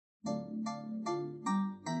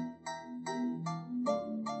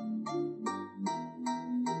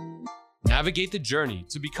Navigate the journey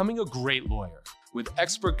to becoming a great lawyer with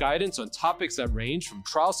expert guidance on topics that range from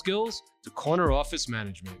trial skills to corner office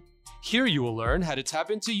management. Here you will learn how to tap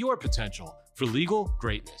into your potential for legal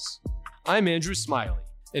greatness. I'm Andrew Smiley,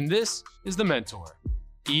 and this is The Mentor,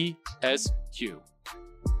 ESQ.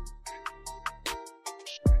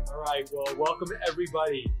 All right, well, welcome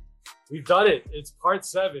everybody. We've done it. It's part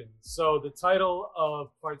 7. So the title of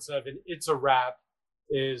part 7, It's a Wrap,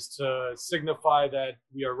 is to signify that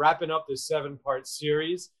we are wrapping up this 7-part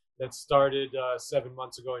series that started 7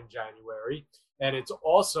 months ago in January. And it's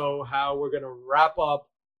also how we're going to wrap up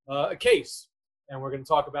a case. And we're going to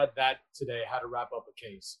talk about that today, how to wrap up a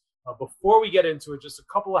case. Before we get into it, just a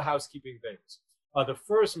couple of housekeeping things. The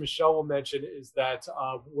first Michelle will mention is that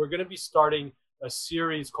we're going to be starting a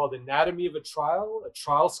series called Anatomy of a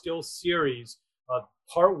Trial Skills series.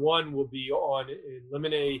 Part 1 will be on in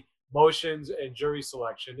limine motions and jury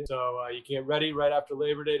selection. So you can get ready right after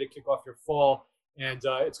Labor Day to kick off your fall. And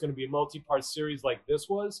it's going to be a multi-part series like this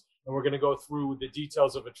was. And we're going to go through the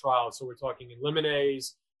details of a trial. So we're talking in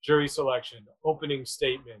limines, jury selection, opening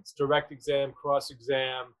statements, direct exam,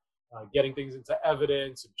 cross-exam, getting things into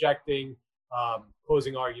evidence, objecting,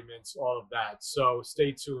 closing arguments, all of that. So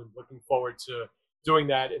stay tuned. Looking forward to doing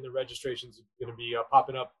that. And the registration's going to be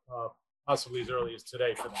popping up possibly as early as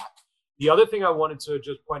today for that. The other thing I wanted to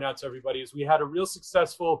just point out to everybody is we had a real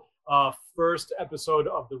successful first episode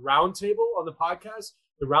of the Roundtable on the podcast.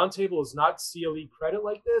 The Roundtable is not CLE credit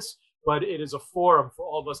like this, but it is a forum for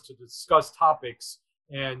all of us to discuss topics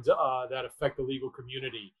and that affect the legal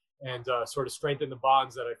community and sort of strengthen the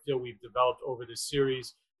bonds that I feel we've developed over this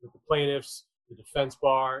series with the plaintiffs, the defense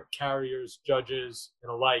bar, carriers, judges,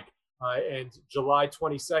 and alike. And July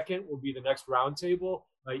 22nd will be the next Roundtable.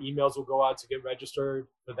 Emails will go out to get registered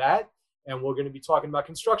for that. And we're going to be talking about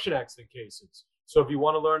construction accident cases. So if you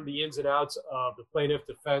want to learn the ins and outs of the plaintiff,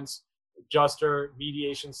 defense, adjuster,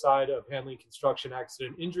 mediation side of handling construction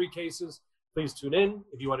accident injury cases, please tune in.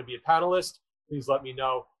 If you want to be a panelist, please let me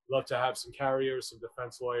know. Love to have some carriers, some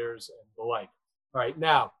defense lawyers, and the like. All right,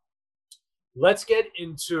 now, let's get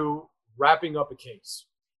into wrapping up a case.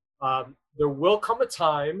 There will come a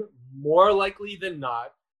time, more likely than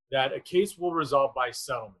not, that a case will resolve by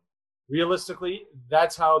settlement. Realistically,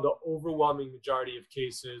 that's how the overwhelming majority of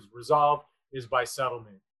cases resolve, is by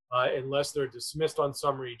settlement, unless they're dismissed on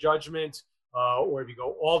summary judgment, or if you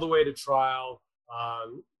go all the way to trial,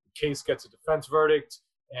 the case gets a defense verdict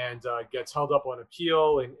and gets held up on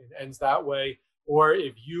appeal and ends that way. Or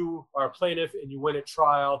if you are a plaintiff and you win a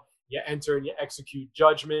trial, you enter and you execute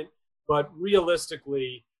judgment. But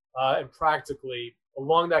realistically and practically,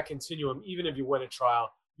 along that continuum, even if you win a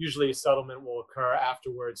trial, usually a settlement will occur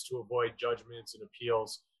afterwards to avoid judgments and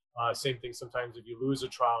appeals. Same thing sometimes if you lose a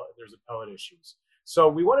trial, there's appellate issues. So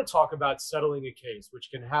we want to talk about settling a case, which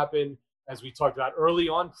can happen, as we talked about early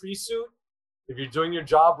on, pre-suit. If you're doing your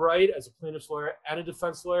job right as a plaintiff's lawyer and a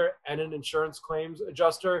defense lawyer and an insurance claims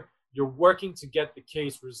adjuster, you're working to get the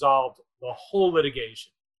case resolved, the whole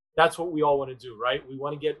litigation. That's what we all want to do, right? We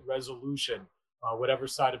want to get resolution, whatever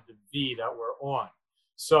side of the V that we're on.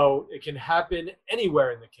 So it can happen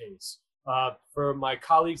anywhere in the case. For my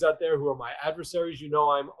colleagues out there who are my adversaries, you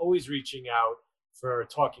know I'm always reaching out for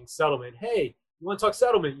talking settlement. Hey, you want to talk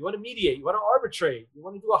settlement? You want to mediate? You want to arbitrate? You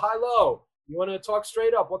want to do a high-low? You want to talk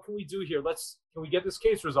straight up? What can we do here? Can we get this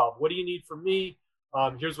case resolved? What do you need from me?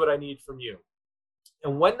 Here's what I need from you.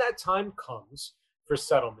 And when that time comes for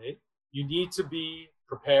settlement, you need to be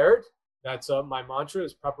prepared. That's my mantra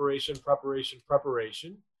is preparation, preparation,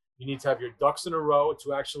 preparation. You need to have your ducks in a row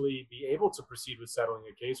to actually be able to proceed with settling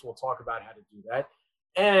a case. We'll talk about how to do that.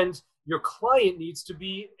 And your client needs to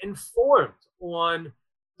be informed on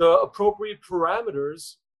the appropriate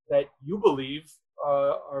parameters that you believe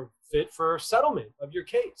are fit for settlement of your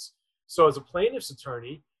case. So as a plaintiff's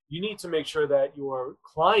attorney, you need to make sure that your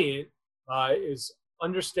client is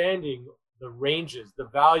understanding the ranges, the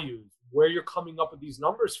values, where you're coming up with these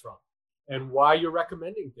numbers from, and why you're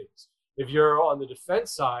recommending things. If you're on the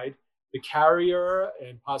defense side, the carrier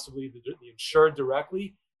and possibly the insured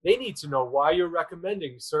directly, they need to know why you're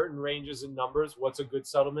recommending certain ranges and numbers, what's a good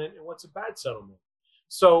settlement and what's a bad settlement.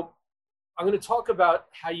 So I'm going to talk about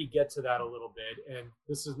how you get to that a little bit. And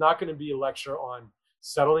this is not going to be a lecture on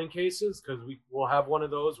settling cases, because we'll have one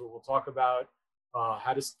of those where we'll talk about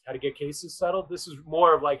how to get cases settled. This is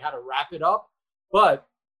more of like how to wrap it up. But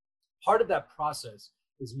part of that process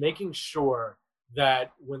is making sure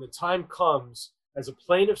that when the time comes, as a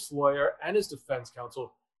plaintiff's lawyer and as defense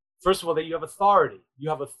counsel, first of all, that you have authority. You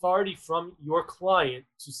have authority from your client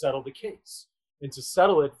to settle the case and to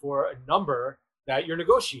settle it for a number that you're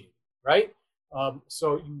negotiating, right?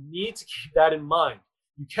 So you need to keep that in mind.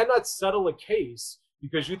 You cannot settle a case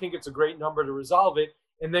because you think it's a great number to resolve it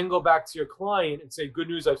and then go back to your client and say, good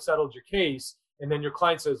news, I've settled your case. And then your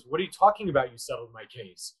client says, what are you talking about? You settled my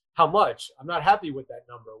case. How much? I'm not happy with that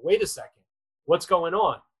number. Wait a second. What's going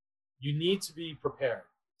on? You need to be prepared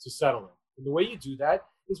to settle it. And the way you do that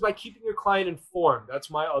is by keeping your client informed.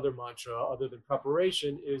 That's my other mantra, other than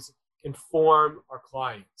preparation, is inform our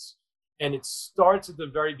clients. And it starts at the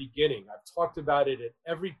very beginning. I've talked about it at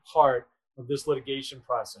every part of this litigation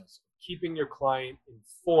process, keeping your client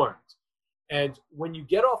informed. And when you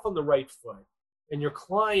get off on the right foot and your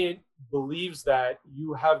client believes that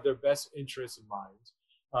you have their best interests in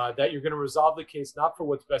mind, that you're going to resolve the case not for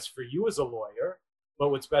what's best for you as a lawyer, but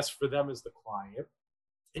what's best for them as the client,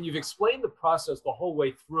 and you've explained the process the whole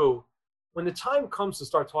way through, when the time comes to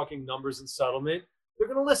start talking numbers and settlement, they're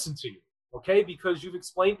going to listen to you, okay? Because you've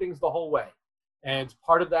explained things the whole way. And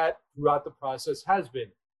part of that throughout the process has been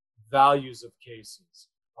values of cases,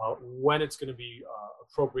 when it's going to be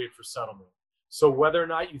appropriate for settlement. So whether or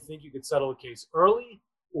not you think you could settle a case early,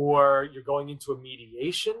 or you're going into a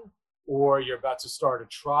mediation, or you're about to start a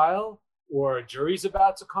trial, or a jury's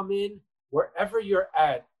about to come in, wherever you're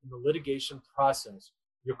at in the litigation process,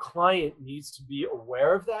 your client needs to be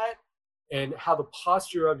aware of that and how the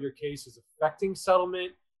posture of your case is affecting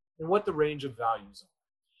settlement and what the range of values are.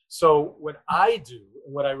 So what I do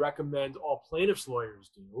and what I recommend all plaintiffs'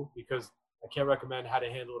 lawyers do, because I can't recommend how to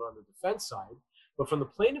handle it on the defense side, but from the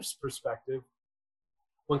plaintiff's perspective,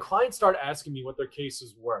 when clients start asking me what their case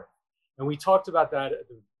is worth, and we talked about that at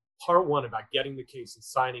the part one about getting the case and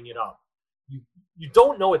signing it up, you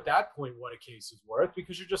don't know at that point what a case is worth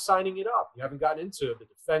because you're just signing it up. You haven't gotten into the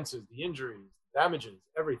defenses, the injuries, the damages,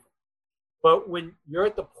 everything. But when you're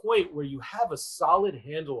at the point where you have a solid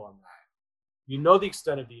handle on that, you know the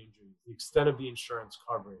extent of the injury, the extent of the insurance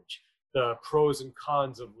coverage, the pros and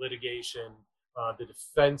cons of litigation, the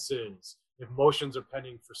defenses, if motions are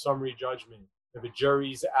pending for summary judgment, if a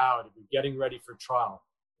jury's out, if you're getting ready for trial,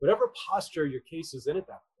 whatever posture your case is in at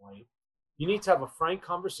that point, you need to have a frank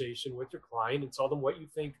conversation with your client and tell them what you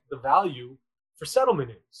think the value for settlement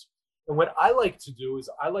is. And what I like to do is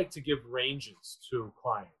I like to give ranges to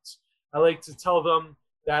clients. I like to tell them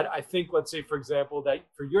that I think, let's say, for example, that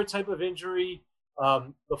for your type of injury,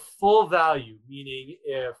 the full value, meaning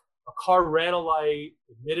if a car ran a light,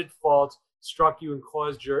 admitted fault, struck you and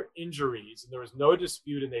caused your injuries, and there was no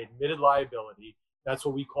dispute and they admitted liability, that's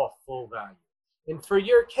what we call full value. And for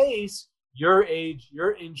your case, your age,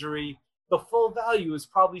 your injury, the full value is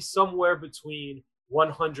probably somewhere between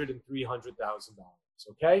 $100,000 and $300,000,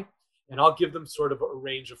 okay? And I'll give them sort of a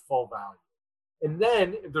range of full value. And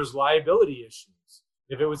then if there's liability issues,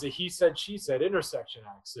 if it was a he said, she said intersection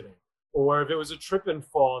accident, or if it was a trip and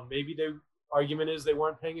fall, and maybe the argument is they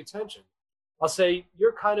weren't paying attention, I'll say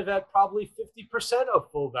you're kind of at probably 50% of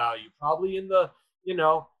full value, probably in the,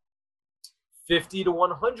 $50,000 to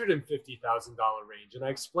 $150,000 range. And I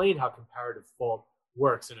explain how comparative fault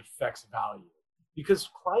works and affects value, because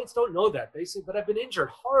clients don't know that. They say, but I've been injured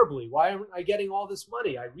horribly. Why aren't I getting all this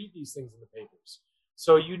money? I read these things in the papers.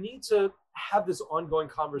 So you need to have this ongoing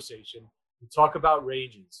conversation. You talk about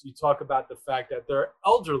ranges. You talk about the fact that they're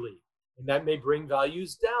elderly, and that may bring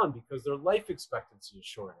values down because their life expectancy is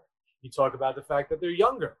shorter. You talk about the fact that they're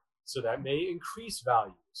younger, so that may increase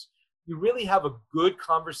values. You really have a good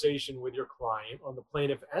conversation with your client on the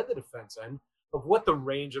plaintiff and the defense end of what the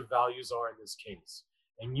range of values are in this case.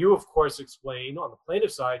 And you, of course, explain on the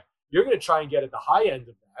plaintiff side, you're going to try and get at the high end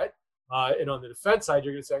of that. And on the defense side,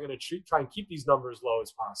 you're going to say, I'm going to try and keep these numbers low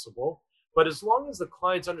as possible. But as long as the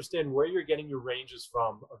clients understand where you're getting your ranges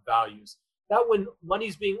from of values, that when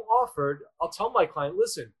money's being offered, I'll tell my client,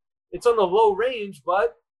 listen, it's on the low range,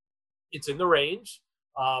 but it's in the range.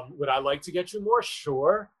 Would I like to get you more?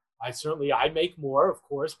 Sure. I make more, of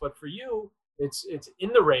course, but for you, it's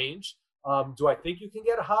in the range. Do I think you can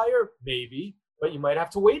get higher? Maybe, but you might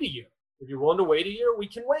have to wait a year. If you're willing to wait a year, we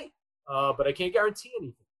can wait, but I can't guarantee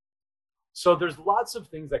anything. So there's lots of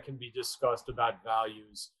things that can be discussed about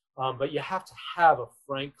values, but you have to have a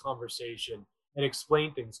frank conversation and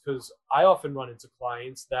explain things, because I often run into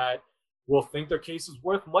clients that will think their case is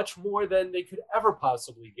worth much more than they could ever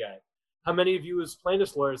possibly get. How many of you as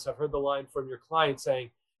plaintiffs lawyers have heard the line from your client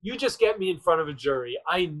saying, you just get me in front of a jury.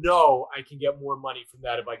 I know I can get more money from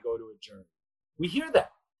that if I go to a jury. We hear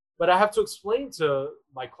that, but I have to explain to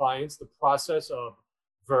my clients the process of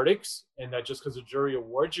verdicts, and that just because a jury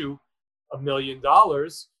awards you $1 million,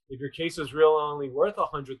 if your case is really only worth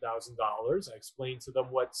 $100,000, I explain to them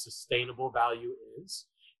what sustainable value is,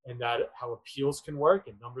 and that how appeals can work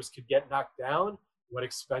and numbers could get knocked down, what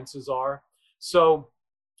expenses are. So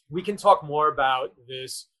we can talk more about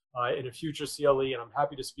this in a future CLE, and I'm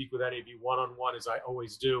happy to speak with any of you one-on-one, as I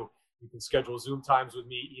always do. You can schedule Zoom times with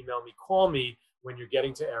me, email me, call me when you're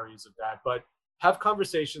getting to areas of that. But have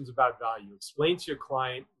conversations about value. Explain to your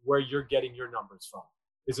client where you're getting your numbers from.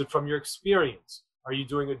 Is it from your experience? Are you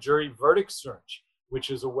doing a jury verdict search, which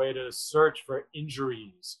is a way to search for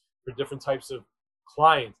injuries for different types of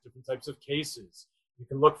clients, different types of cases? You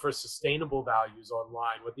can look for sustainable values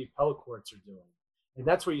online, what the appellate courts are doing. And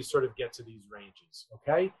that's where you sort of get to these ranges,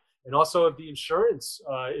 okay? And also if the insurance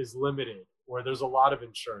is limited or there's a lot of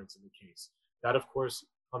insurance in the case, that of course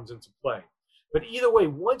comes into play. But either way,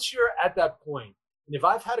 once you're at that point, and if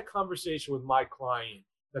I've had a conversation with my client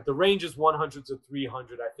that the range is 100 to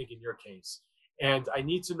 300, I think in your case, and I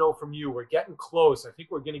need to know from you, we're getting close, I think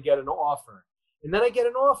we're going to get an offer. And then I get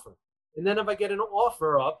an offer. And then if I get an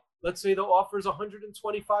offer up, let's say the offer is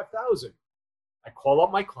 125,000. I call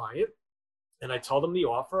up my client and I tell them the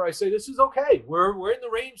offer. I say, this is okay. We're in the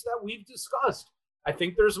range that we've discussed. I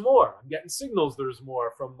think there's more. I'm getting signals there's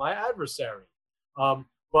more from my adversary.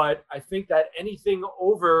 But I think that anything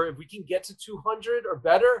over, if we can get to 200 or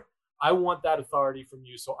better, I want that authority from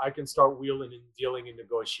you so I can start wheeling and dealing and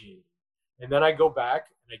negotiating. And then I go back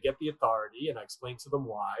and I get the authority and I explain to them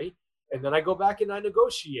why. And then I go back and I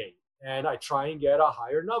negotiate and I try and get a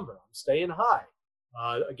higher number. I'm staying high.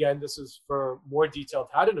 Again, this is for more detailed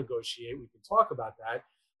how to negotiate. We can talk about that.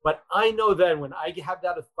 But I know then when I have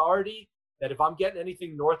that authority that if I'm getting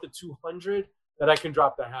anything north of 200, that I can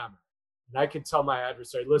drop the hammer. And I can tell my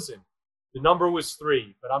adversary, listen, the number was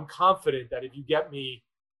 3, but I'm confident that if you get me,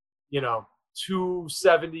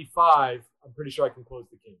 275, I'm pretty sure I can close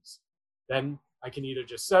the case. Then I can either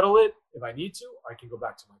just settle it if I need to, or I can go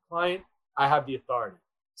back to my client. I have the authority.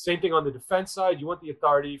 Same thing on the defense side. You want the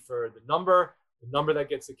authority for the number that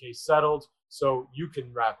gets the case settled, so you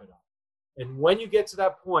can wrap it up. And when you get to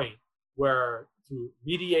that point where through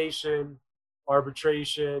mediation,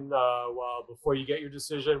 arbitration, before you get your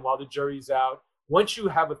decision, while the jury's out, once you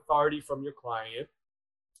have authority from your client,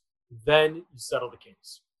 then you settle the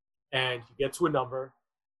case and you get to a number.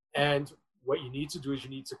 And what you need to do is you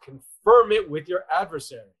need to confirm it with your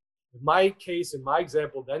adversary. In my case, in my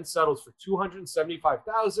example, then settles for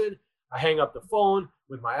 $275,000. I hang up the phone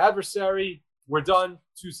with my adversary. We're done,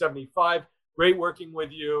 275. Great working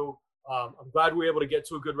with you. I'm glad we were able to get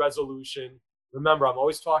to a good resolution. Remember, I'm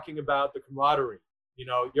always talking about the camaraderie.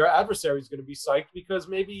 Your adversary is going to be psyched because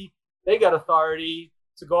maybe they got authority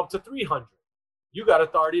to go up to 300. You got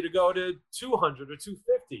authority to go to 200 or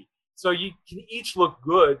 250. So you can each look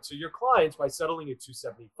good to your clients by settling at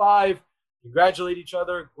 275. Congratulate each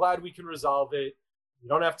other. Glad we can resolve it. You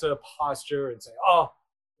don't have to posture and say, oh,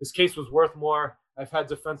 this case was worth more. I've had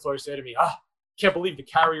defense lawyers say to me, can't believe the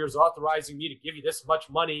carrier's authorizing me to give you this much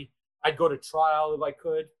money. I'd go to trial if I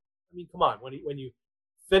could. I mean, come on. When you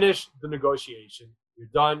finish the negotiation, you're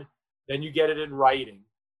done, then you get it in writing.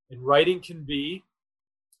 And writing can be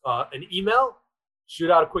an email. Shoot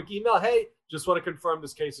out a quick email. Hey, just want to confirm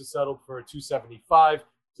this case is settled for 275.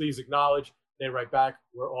 Please acknowledge. They write back.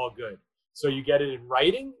 We're all good. So you get it in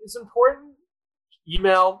writing is important.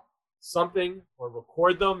 Email something or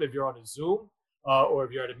record them if you're on a Zoom or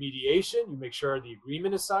if you're at a mediation. You make sure the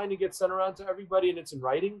agreement is signed and gets sent around to everybody and it's in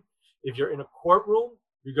writing. If you're in a courtroom,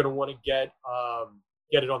 you're going to want to get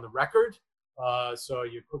it on the record. So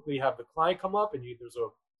you quickly have the client come up and there's a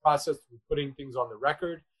process for putting things on the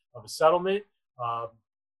record of a settlement.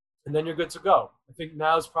 And then you're good to go. I think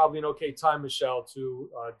now is probably an okay time, Michelle, to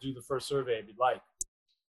do the first survey if you'd like.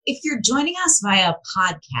 If you're joining us via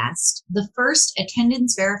podcast, the first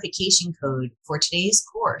attendance verification code for today's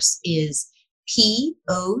course is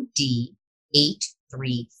POD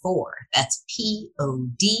 834. That's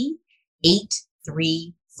POD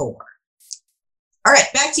 834. All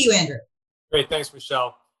right, back to you, Andrew. Great, thanks,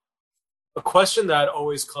 Michelle. A question that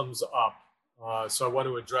always comes up, so I want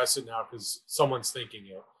to address it now because someone's thinking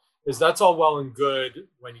it, is that's all well and good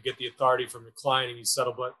when you get the authority from your client and you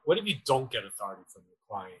settle, but what if you don't get authority from your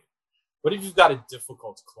client? What if you've got a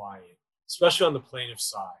difficult client, especially on the plaintiff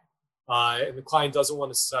side, and the client doesn't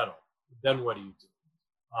want to settle? Then what do you do?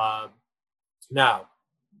 Now,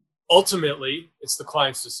 ultimately, it's the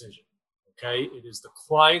client's decision, okay? It is the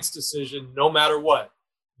client's decision no matter what.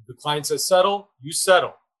 If the client says settle, you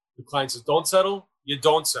settle. If the client says don't settle, you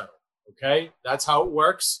don't settle, okay? That's how it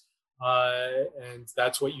works, and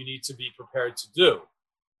that's what you need to be prepared to do.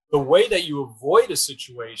 The way that you avoid a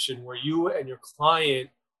situation where you and your client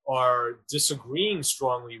are disagreeing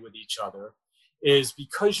strongly with each other is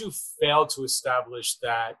because you failed to establish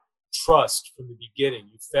that trust from the beginning.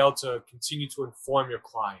 You failed to continue to inform your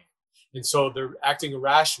client. And so they're acting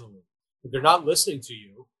irrationally. If they're not listening to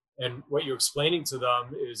you And what you're explaining to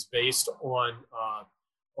them is based on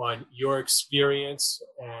your experience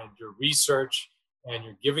and your research, and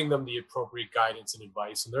you're giving them the appropriate guidance and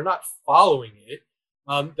advice, and they're not following it,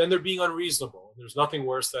 then they're being unreasonable. There's nothing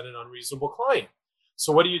worse than an unreasonable client.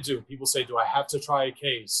 So what do? People say, do I have to try a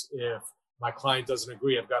case if my client doesn't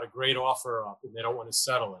agree? I've got a great offer up and they don't want to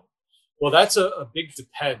settle it. Well, that's a big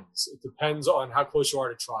depends. It depends on how close you are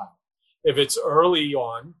to trial. If it's early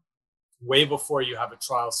on, way before you have a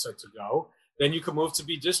trial set to go, then you can move to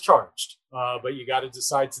be discharged. But you got to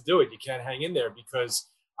decide to do it. You can't hang in there, because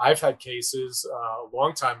I've had cases a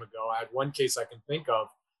long time ago. I had one case I can think of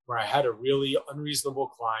where I had a really unreasonable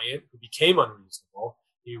client who became unreasonable.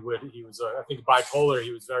 He was, I think, bipolar.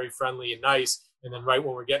 He was very friendly and nice. And then right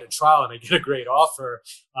when we're getting a trial and I get a great offer,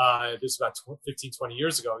 this was about 15, 20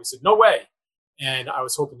 years ago, he said, no way. And I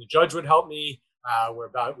was hoping the judge would help me.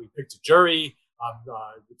 We picked a jury.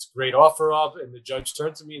 It's a great offer up. And the judge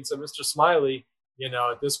turned to me and said, Mr. Smiley,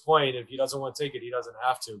 at this point, if he doesn't want to take it, he doesn't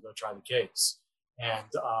have to. Go try the case. And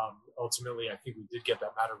ultimately, I think we did get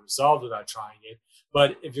that matter resolved without trying it.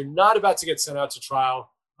 But if you're not about to get sent out to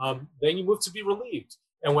trial, then you move to be relieved.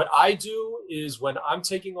 And what I do is, when I'm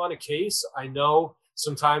taking on a case, I know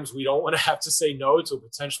sometimes we don't want to have to say no to a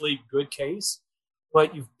potentially good case,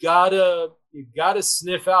 but you've got to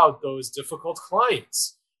sniff out those difficult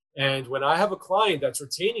clients. And when I have a client that's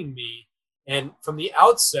retaining me, and from the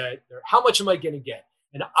outset, how much am I going to get?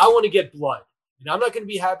 And I want to get blood. And I'm not going to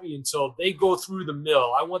be happy until they go through the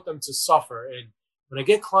mill. I want them to suffer. And when I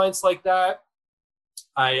get clients like that,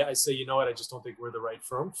 I say, you know what? I just don't think we're the right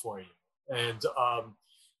firm for you. And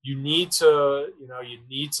you need to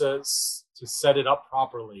set it up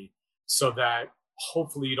properly, so that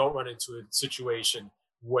hopefully you don't run into a situation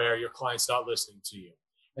where your client's not listening to you.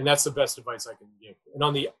 And that's the best advice I can give. And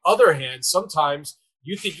on the other hand, sometimes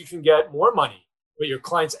you think you can get more money, but your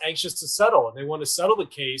client's anxious to settle, and they want to settle the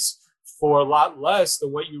case for a lot less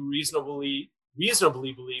than what you reasonably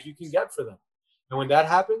believe you can get for them. And when that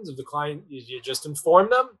happens, if the client, you just inform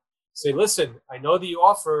them, say, listen, I know the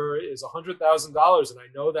offer is $100,000, and I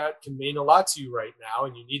know that can mean a lot to you right now,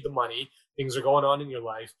 and you need the money. Things are going on in your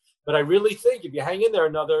life. But I really think if you hang in there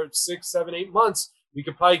another 6, 7, 8 months, we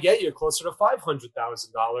could probably get you closer to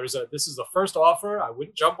 $500,000. This is the first offer. I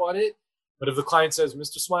wouldn't jump on it. But if the client says,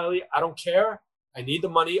 Mr. Smiley, I don't care. I need the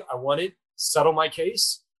money. I want it. Settle my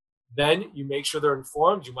case. Then you make sure they're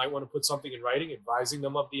informed. You might want to put something in writing advising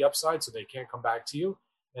them of the upside so they can't come back to you.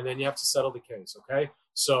 And then you have to settle the case, okay?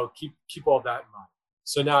 So keep all that in mind.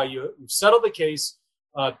 So now you've settled the case.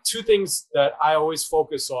 Two things that I always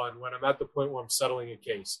focus on when I'm at the point where I'm settling a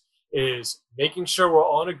case is making sure we're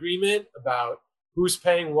all in agreement about who's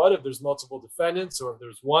paying what, if there's multiple defendants, or if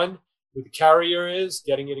there's one, who the carrier is,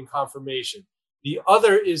 getting it in confirmation. The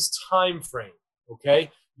other is time frame,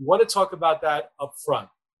 okay? You want to talk about that up front.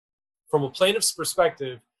 From a plaintiff's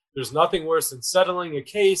perspective, there's nothing worse than settling a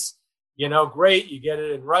case. Great, you get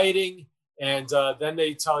it in writing, and then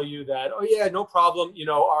they tell you that, oh yeah, no problem,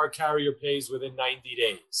 our carrier pays within 90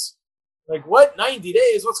 days. Like, what, 90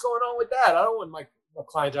 days? What's going on with that? I don't want my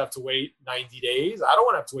client to have to wait 90 days. I don't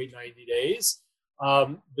want to have to wait 90 days.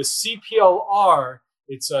 The CPLR,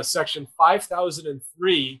 it's section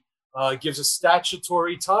 5003, gives a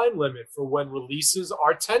statutory time limit for when releases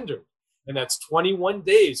are tendered. And that's 21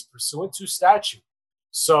 days pursuant to statute.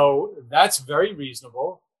 So that's very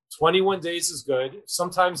reasonable. 21 days is good.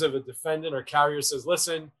 Sometimes if a defendant or carrier says,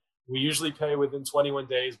 listen, we usually pay within 21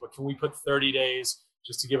 days, but can we put 30 days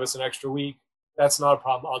just to give us an extra week? That's not a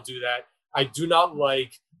problem. I'll do that. I do not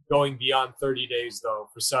like going beyond 30 days, though,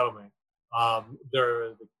 for settlement.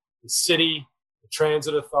 The city, the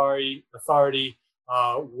transit authority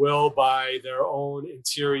will, by their own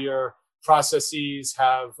interior processes,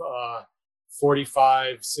 have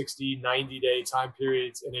 45, 60, 90-day time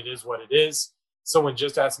periods, and it is what it is. Someone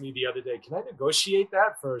just asked me the other day, can I negotiate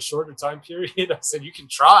that for a shorter time period? I said, you can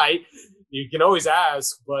try. You can always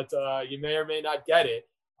ask, but you may or may not get it.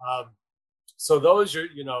 So those are,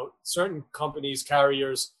 certain companies,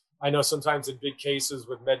 carriers, I know sometimes in big cases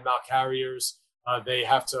with med mal carriers, they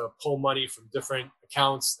have to pull money from different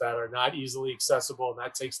accounts that are not easily accessible, and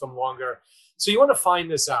that takes them longer. So you want to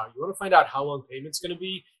find this out. You want to find out how long payment's going to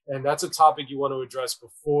be, and that's a topic you want to address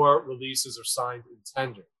before releases are signed and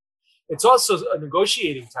tendered. It's also a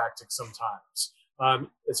negotiating tactic sometimes.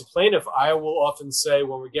 As a plaintiff, I will often say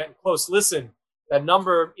when we're getting close, listen, that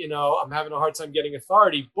number, I'm having a hard time getting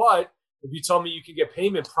authority, but if you tell me you can get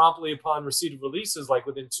payment promptly upon receipt of releases, like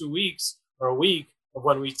within 2 weeks or a week of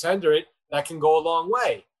when we tender it, that can go a long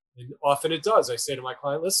way. And often it does. I say to my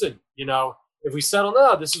client, listen, if we settle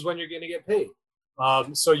now, this is when you're going to get paid.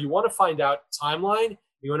 So you want to find out timeline.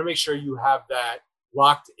 You want to make sure you have that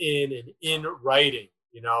locked in and in writing,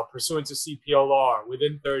 pursuant to CPLR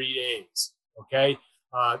within 30 days. Okay.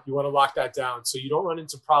 You want to lock that down so you don't run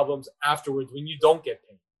into problems afterwards when you don't get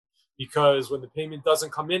paid. Because when the payment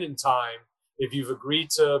doesn't come in time, if you've agreed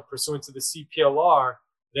to pursuant to the CPLR,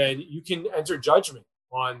 then you can enter judgment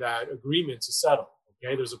on that agreement to settle.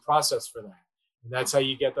 Okay, there's a process for that. And that's how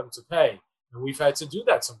you get them to pay. And we've had to do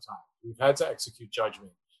that sometimes. We've had to execute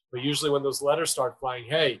judgment. But usually when those letters start flying,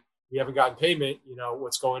 hey, we haven't gotten payment,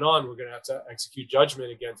 what's going on? We're going to have to execute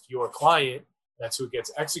judgment against your client. That's who it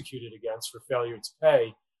gets executed against for failure to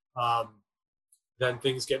pay. Then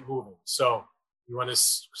things get moving. So you want to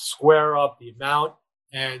square up the amount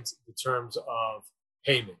and the terms of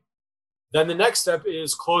payment. Then the next step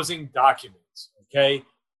is closing documents, okay?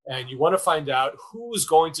 And you want to find out who's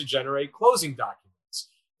going to generate closing documents,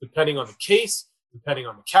 depending on the case, depending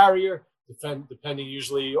on the carrier, depending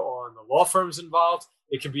usually on the law firms involved.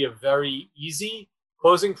 It can be a very easy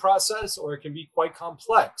closing process, or it can be quite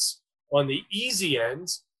complex. On the easy end,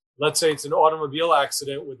 let's say it's an automobile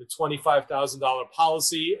accident with a $25,000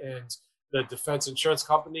 policy, and the defense insurance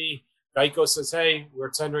company, Geico, says, hey, we're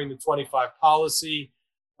tendering the 25 policy.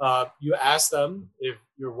 You ask them, if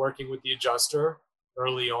you're working with the adjuster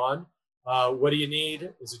early on, what do you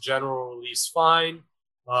need? Is a general release fine?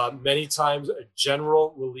 Many times a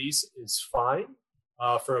general release is fine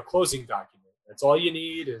for a closing document. That's all you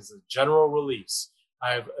need is a general release.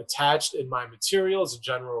 I've attached in my materials a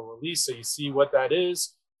general release, so you see what that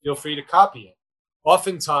is. Feel free to copy it.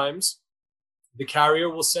 Oftentimes, the carrier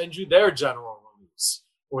will send you their general release,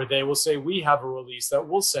 or they will say, we have a release that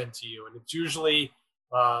we'll send to you. And it's usually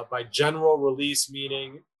by general release,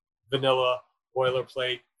 meaning vanilla,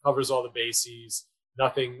 boilerplate, covers all the bases,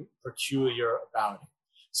 nothing peculiar about it.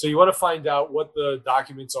 So you want to find out what the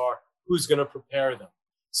documents are, who's going to prepare them.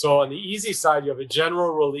 So on the easy side, you have a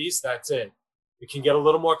general release, that's it. It can get a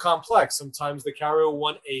little more complex. Sometimes the carrier will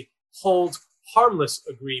want a hold harmless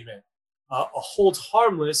agreement. A hold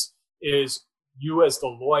harmless is you as the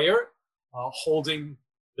lawyer holding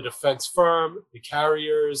the defense firm, the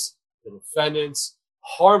carriers, the defendants,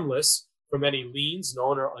 harmless from any liens,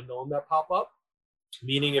 known or unknown, that pop up.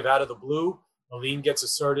 Meaning if out of the blue, a lien gets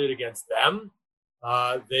asserted against them,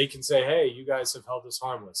 they can say, hey, you guys have held us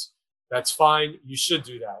harmless. That's fine. You should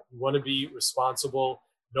do that. You want to be responsible,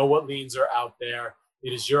 know what liens are out there.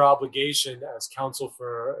 It is your obligation as counsel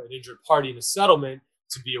for an injured party in a settlement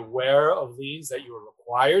to be aware of liens that you are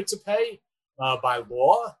required to pay by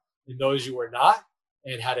law and those you are not,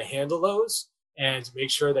 and how to handle those, and make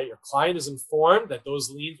sure that your client is informed that those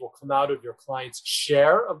liens will come out of your client's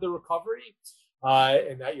share of the recovery,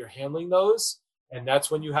 and that you're handling those. And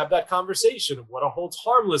that's when you have that conversation of what a hold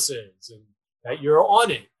harmless is, and that you're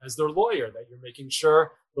on it as their lawyer, that you're making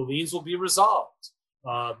sure the liens will be resolved.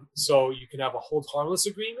 So you can have a hold harmless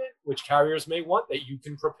agreement, which carriers may want, that you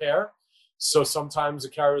can prepare. So sometimes the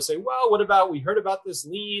carrier will say, well, what about, we heard about this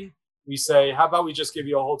lien. We say, how about we just give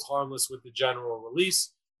you a hold harmless with the general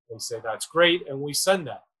release? They say, that's great. And we send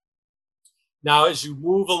that. Now, as you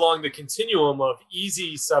move along the continuum of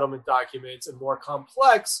easy settlement documents and more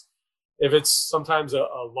complex, if it's sometimes a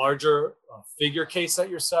larger figure case that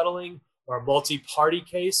you're settling, or a multi-party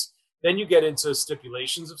case, then you get into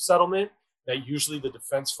stipulations of settlement that usually the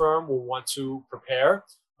defense firm will want to prepare.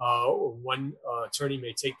 One attorney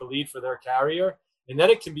may take the lead for their carrier. And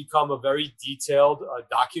then it can become a very detailed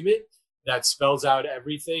document that spells out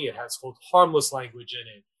everything. It has hold harmless language in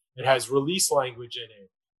it. It has release language in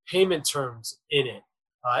it, payment terms in it.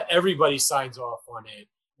 Everybody signs off on it.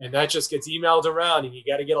 And that just gets emailed around, and you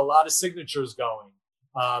got to get a lot of signatures going.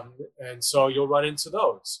 And so you'll run into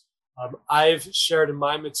those. I've shared in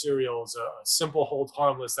my materials a simple hold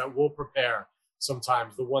harmless that we'll prepare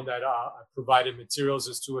sometimes. The one that I provided materials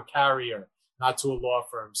is to a carrier, not to a law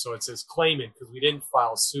firm. So it says claimant, because we didn't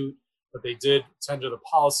file suit, but they did tender the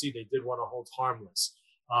policy. They did want to hold harmless.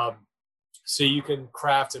 So you can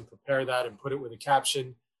craft and prepare that and put it with a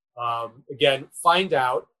caption. Again, find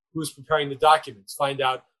out who's preparing the documents. Find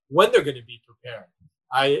out when they're going to be prepared.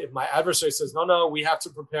 If my adversary says, no, we have to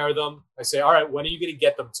prepare them, I say, all right, when are you going to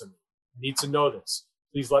get them to me? I need to know this.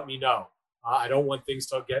 Please let me know. I don't want things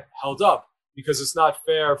to get held up, because it's not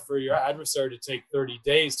fair for your adversary to take 30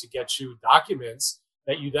 days to get you documents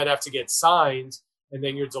that you then have to get signed, and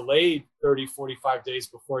then you're delayed 30, 45 days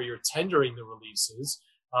before you're tendering the releases.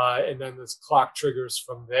 And then this clock triggers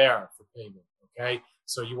from there for payment, okay?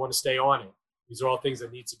 So you want to stay on it. These are all things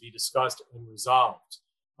that need to be discussed and resolved.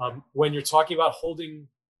 When you're talking about holding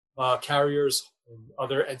carriers and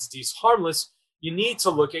other entities harmless, you need to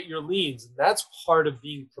look at your liens. And that's part of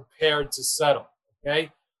being prepared to settle, okay?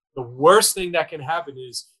 The worst thing that can happen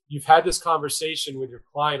is you've had this conversation with your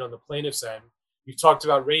client on the plaintiff's end. You've talked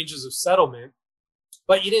about ranges of settlement,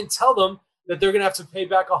 but you didn't tell them that they're going to have to pay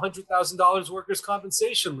back $100,000 workers'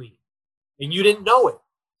 compensation lien, and you didn't know it.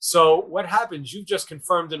 So what happens? You've just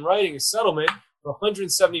confirmed in writing a settlement for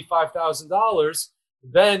 $175,000.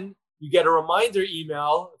 Then you get a reminder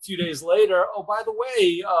email a few days later. Oh, by the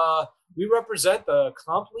way, we represent the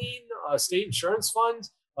comp lien state insurance fund,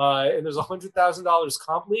 and there's $100,000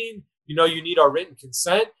 comp lien. You know, you need our written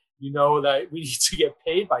consent. You know that we need to get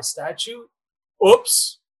paid by statute.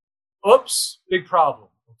 Oops, big problem.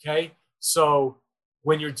 Okay. So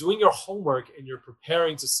when you're doing your homework and you're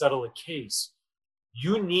preparing to settle a case,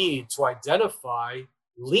 you need to identify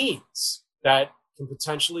liens that can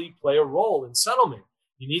potentially play a role in settlement.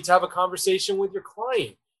 You need to have a conversation with your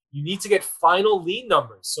client. You need to get final lien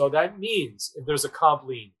numbers. So that means if there's a comp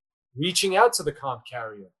lien, reaching out to the comp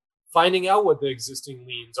carrier, finding out what the existing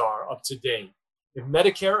liens are up to date. If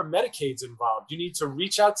Medicare or Medicaid's involved, you need to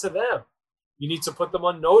reach out to them. You need to put them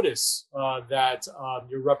on notice that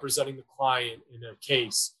you're representing the client in a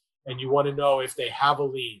case, and you want to know if they have a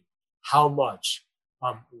lien, how much.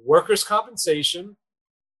 Workers' compensation,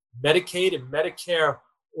 Medicaid, and Medicare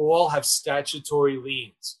all have statutory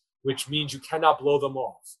liens, which means you cannot blow them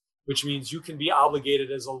off, which means you can be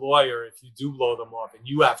obligated as a lawyer if you do blow them off and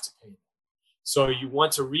you have to pay them. So you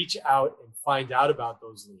want to reach out and find out about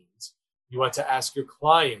those liens. You want to ask your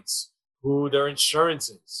clients who their insurance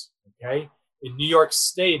is, okay? In New York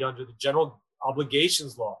State, under the General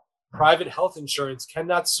Obligations Law, private health insurance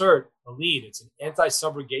cannot cert a lien. It's an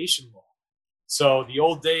anti-subrogation law. So the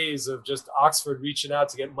old days of just Oxford reaching out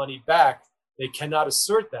to get money back, they cannot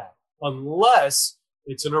assert that unless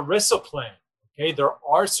it's an ERISA plan. Okay, there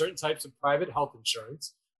are certain types of private health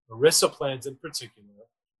insurance, ERISA plans in particular,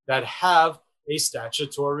 that have a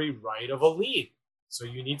statutory right of a lien. So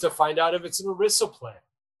you need to find out if it's an ERISA plan.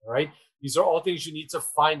 All right, these are all things you need to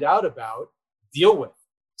find out about, deal with.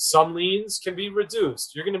 Some liens can be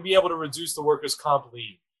reduced. You're going to be able to reduce the workers' comp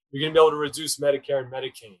lien. You're going to be able to reduce Medicare and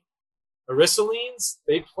Medicaid. ERISA liens,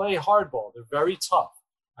 they play hardball. They're very tough.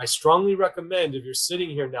 I strongly recommend, if you're sitting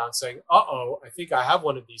here now and saying, I think I have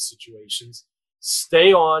one of these situations,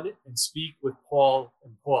 stay on and speak with Paul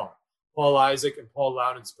Isaac and Paul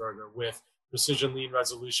Loudensberger with Precision Lien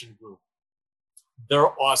Resolution Group.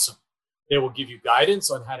 They're awesome. They will give you guidance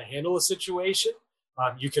on how to handle a situation.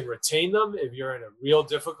 You can retain them if you're in a real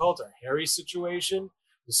difficult or hairy situation.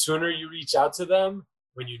 The sooner you reach out to them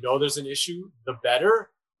when you know there's an issue, the better.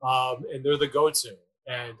 And they're the go-to.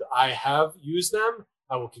 And I have used them.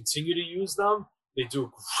 I will continue to use them. They do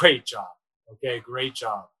a great job. Okay, great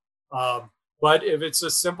job. But if it's a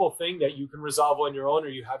simple thing that you can resolve on your own or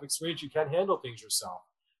you have experience, you can handle things yourself.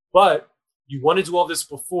 But you want to do all this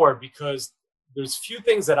before, because there's few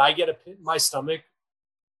things that I get a pit in my stomach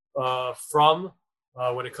from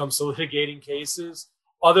when it comes to litigating cases,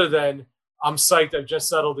 other than I'm psyched I've just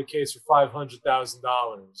settled the case for $500,000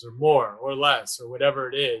 or more or less or whatever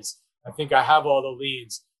it is. I think I have all the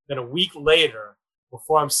liens. Then a week later,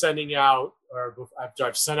 before I'm sending out, or after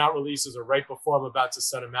I've sent out releases, or right before I'm about to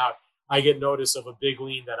send them out, I get notice of a big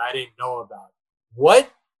lien that I didn't know about. What?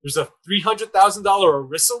 There's a $300,000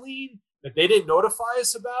 ERISA lien that they didn't notify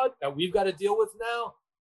us about that we've got to deal with now?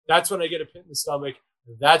 That's when I get a pit in the stomach.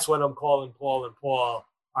 That's when I'm calling Paul and Paul.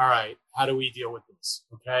 All right, how do we deal with this?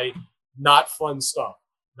 Okay. Not fun stuff.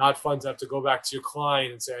 Not fun to have to go back to your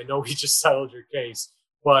client and say, I know we just settled your case,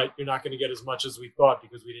 but you're not going to get as much as we thought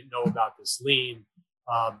because we didn't know about this lien.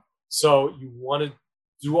 So you want to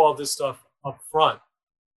do all this stuff up front.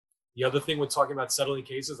 The other thing with talking about settling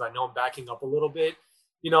cases, I know I'm backing up a little bit,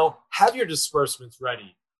 have your disbursements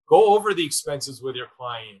ready. Go over the expenses with your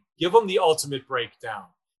client. Give them the ultimate breakdown.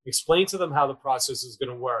 Explain to them how the process is going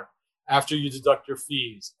to work after you deduct your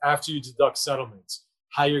fees, after you deduct settlements,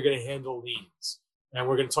 how you're going to handle liens. And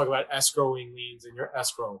we're going to talk about escrowing liens in your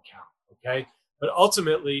escrow account, okay? But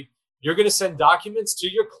ultimately, you're going to send documents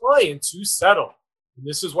to your client to settle. And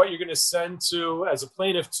this is what you're going to send to, as a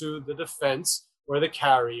plaintiff, to the defense or the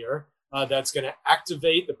carrier. That's going to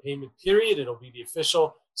activate the payment period. It'll be the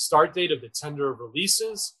official start date of the tender of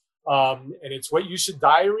releases. And it's what you should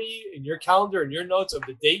diary in your calendar and your notes of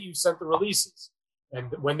the date you sent the releases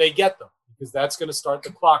and when they get them, because that's going to start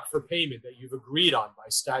the clock for payment that you've agreed on by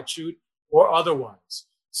statute or otherwise.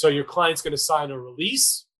 So your client's going to sign a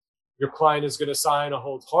release. Your client is going to sign a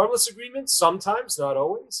hold harmless agreement, sometimes, not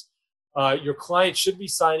always. Your client should be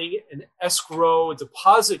signing an escrow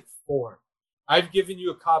deposit form. I've given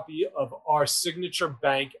you a copy of our signature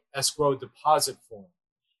bank escrow deposit form.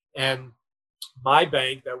 And my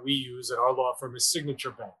bank that we use at our law firm is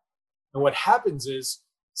Signature Bank. And what happens is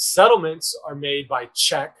Settlements are made by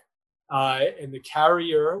check, and the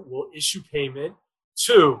carrier will issue payment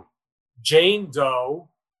to Jane Doe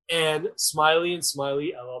and Smiley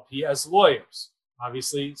LLP as lawyers.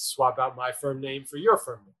 Obviously, swap out my firm name for your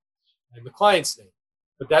firm name and the client's name.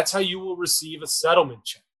 But that's how you will receive a settlement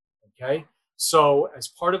check, okay? So as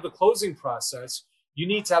part of the closing process, you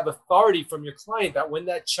need to have authority from your client that when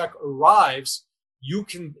that check arrives, you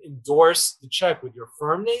can endorse the check with your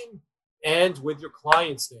firm name and with your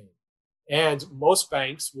client's name. And most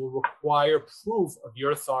banks will require proof of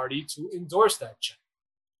your authority to endorse that check.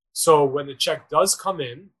 So when the check does come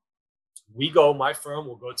in, my firm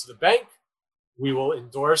will go to the bank. We will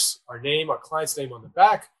endorse our name, our client's name on the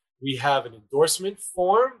back. We have an endorsement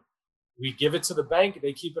form. We give it to the bank.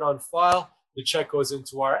 They keep it on file. The check goes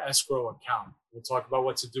into our escrow account. We'll talk about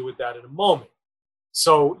what to do with that in a moment.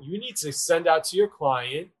 So you need to send out to your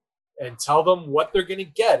client and tell them what they're going to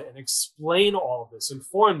get and explain all of this,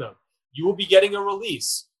 inform them. You will be getting a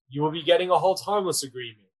release. You will be getting a hold harmless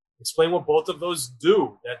agreement. Explain what both of those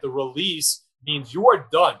do, that the release means you are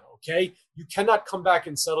done, okay? You cannot come back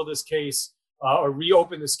and settle this case or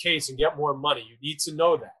reopen this case and get more money. You need to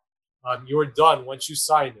know that. You're done once you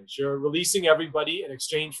sign this. You're releasing everybody in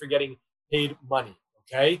exchange for getting paid money,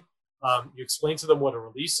 okay? You explain to them what a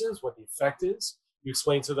release is, what the effect is. You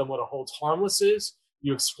explain to them what a hold harmless is.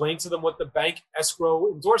 You explain to them what the bank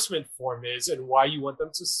escrow endorsement form is and why you want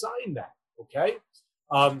them to sign that, okay?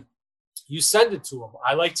 You send it to them.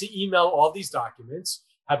 I like to email all these documents,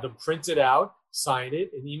 have them printed out, sign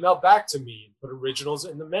it, and email back to me and put originals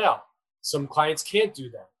in the mail. Some clients can't do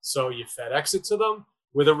that. So you FedEx it to them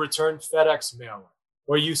with a returned FedEx mailer,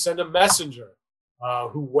 or you send a messenger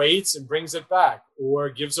who waits and brings it back, or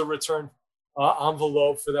gives a return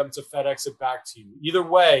envelope for them to FedEx it back to you. Either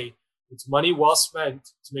way, it's money well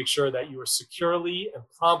spent to make sure that you are securely and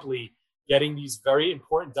promptly getting these very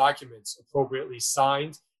important documents appropriately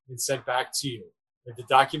signed and sent back to you. If the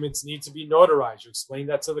documents need to be notarized, you explain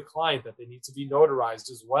that to the client that they need to be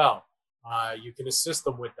notarized as well. You can assist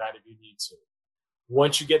them with that if you need to.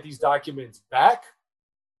 Once you get these documents back,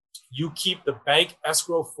 you keep the bank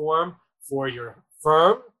escrow form for your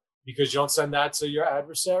firm because you don't send that to your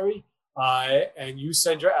adversary. And you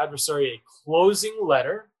send your adversary a closing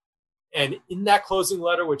letter. And in that closing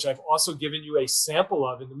letter, which I've also given you a sample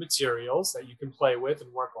of in the materials that you can play with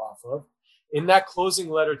and work off of, in that closing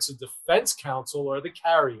letter to defense counsel or the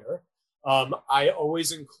carrier, I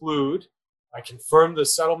always include, I confirm the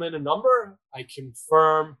settlement and number, I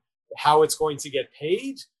confirm how it's going to get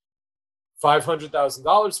paid,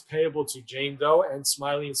 $500,000 payable to Jane Doe and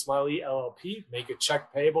Smiley LLP, make a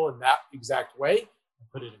check payable in that exact way, I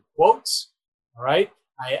put it in quotes, all right?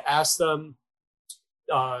 I ask them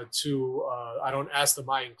I don't ask them,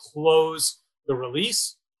 I enclose the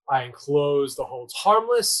release, I enclose the hold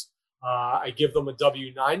harmless, I give them a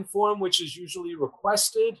W-9 form, which is usually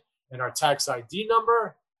requested, and our tax ID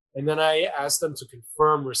number. And then I ask them to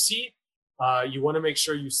confirm receipt. You want to make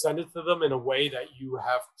sure you send it to them in a way that you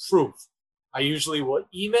have proof. I usually will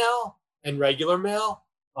email and regular mail.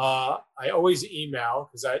 I always email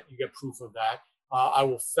because you get proof of that. I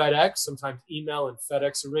will FedEx, sometimes email and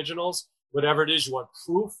FedEx originals. Whatever it is, you want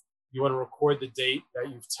proof. You want to record the date that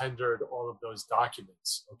you've tendered all of those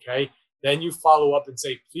documents, okay? Then you follow up and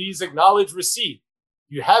say, please acknowledge receipt.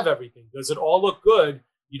 You have everything. Does it all look good?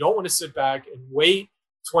 You don't want to sit back and wait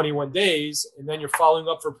 21 days, and then you're following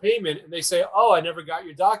up for payment, and they say, oh, I never got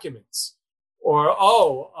your documents. Or,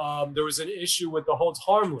 there was an issue with the hold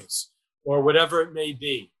harmless, or whatever it may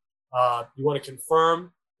be. You want to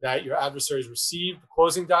confirm that your adversaries received the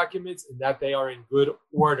closing documents and that they are in good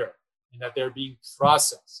order and that they're being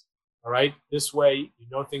processed. All right. This way, you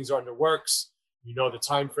know things are in the works. You know the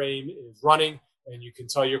time frame is running, and you can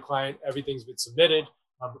tell your client everything's been submitted.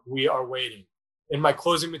 We are waiting. In my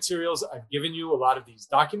closing materials, I've given you a lot of these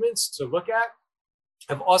documents to look at.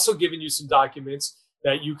 I've also given you some documents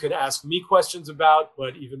that you can ask me questions about,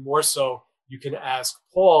 but even more so, you can ask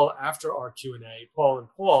Paul after our Q&A,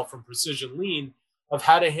 Paul from Precision Lien, of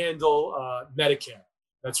how to handle Medicare.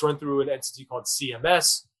 That's run through an entity called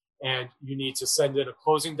CMS, and you need to send in a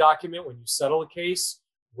closing document when you settle a case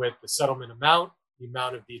with the settlement amount, the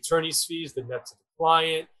amount of the attorney's fees, the net to the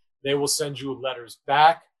client. They will send you letters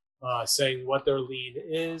back saying what their lien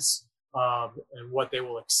is and what they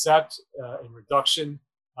will accept in reduction.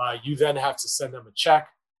 You then have to send them a check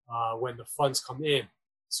when the funds come in.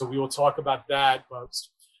 So we will talk about that.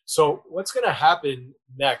 So what's going to happen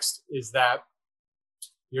next is that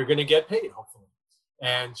you're going to get paid, hopefully,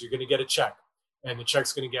 and you're going to get a check. And the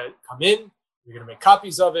check's going to come in. You're going to make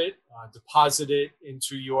copies of it, deposit it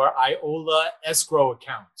into your IOLA escrow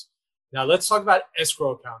account. Now let's talk about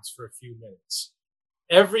escrow accounts for a few minutes.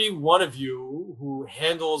 Every one of you who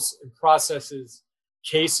handles and processes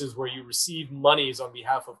cases where you receive monies on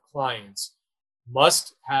behalf of clients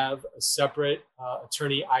must have a separate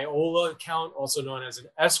attorney IOLA account, also known as an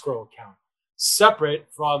escrow account, separate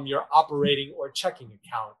from your operating or checking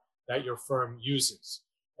account that your firm uses.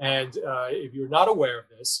 And if you're not aware of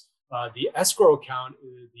this, the escrow account,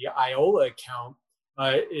 the IOLA account,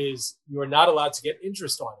 is you're not allowed to get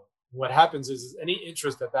interest on it. What happens is any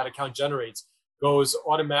interest that account generates goes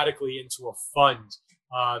automatically into a fund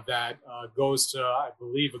that goes to, I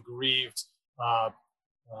believe, aggrieved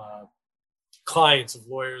clients of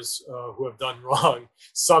lawyers who have done wrong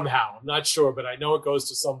somehow. I'm not sure, but I know it goes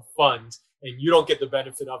to some fund, and you don't get the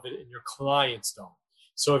benefit of it, and your clients don't.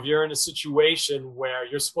 So if you're in a situation where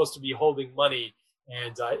you're supposed to be holding money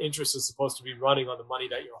and interest is supposed to be running on the money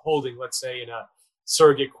that you're holding, let's say in a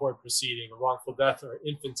surrogate court proceeding, a wrongful death or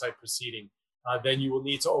infant type proceeding, then you will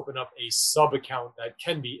need to open up a sub account that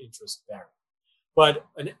can be interest bearing. But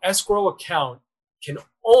an escrow account can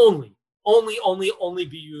only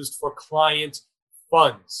be used for client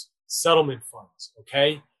funds, settlement funds,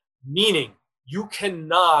 okay? Meaning you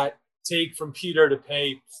cannot take from Peter to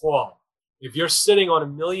pay Paul. If you're sitting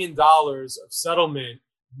on $1 million of settlement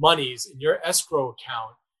monies in your escrow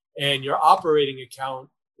account and your operating account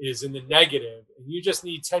is in the negative and you just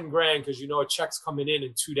need 10 grand because you know a check's coming in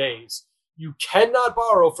 2 days, you cannot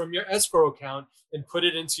borrow from your escrow account and put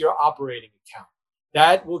it into your operating account.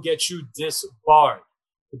 That will get you disbarred.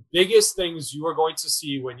 The biggest things you are going to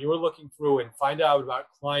see when you are looking through and find out about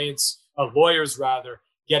clients, lawyers rather,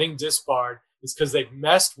 getting disbarred is because they've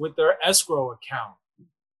messed with their escrow account.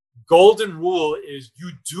 Golden rule is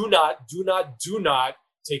you do not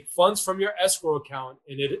take funds from your escrow account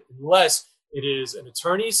unless it is an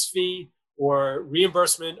attorney's fee or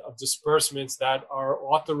reimbursement of disbursements that are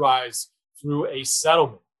authorized through a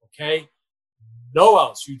settlement, okay? No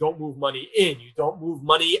else. You don't move money in. You don't move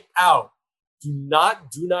money out. Do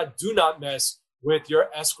not mess with your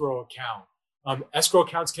escrow account. Escrow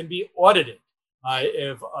accounts can be audited.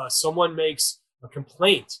 If someone makes a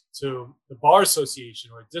complaint to the Bar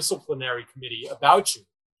Association or a disciplinary committee about you,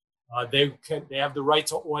 they have the right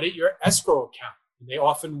to audit your escrow account, and they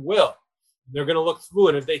often will. They're going to look through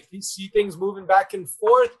it. If they see things moving back and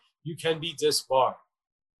forth, you can be disbarred.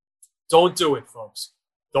 Don't do it, folks.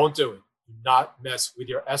 Don't do it. Do not mess with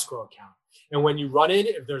your escrow account. And when you run in,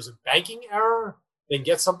 if there's a banking error, then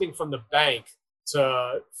get something from the bank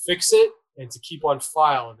to fix it and to keep on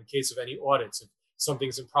file in the case of any audits. If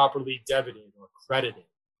something's improperly debited or credited,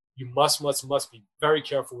 you must be very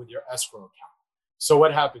careful with your escrow account. So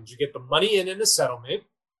what happens? You get the money in a settlement.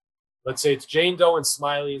 Let's say it's Jane Doe and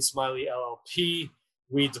Smiley LLP.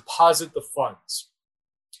 We deposit the funds.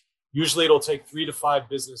 Usually it'll take 3 to 5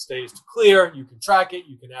 business days to clear. You can track it.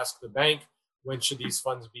 You can ask the bank, when should these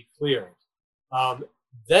funds be cleared?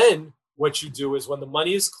 Then what you do is when the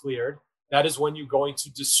money is cleared, that is when you're going to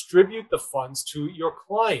distribute the funds to your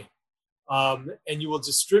client. And you will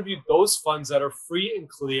distribute those funds that are free and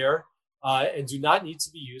clear and do not need to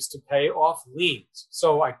be used to pay off liens.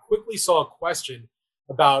 So I quickly saw a question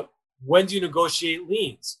about, when do you negotiate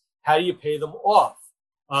liens? How do you pay them off?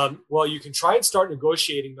 Well, you can try and start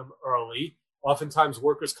negotiating them early. Oftentimes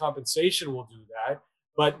workers' compensation will do that,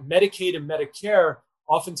 but Medicaid and Medicare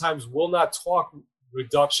oftentimes will not talk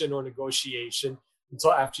reduction or negotiation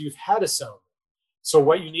until after you've had a settlement. So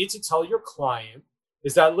what you need to tell your client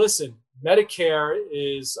is that, listen, Medicare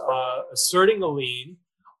is asserting a lien.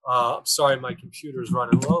 I'm sorry, my computer is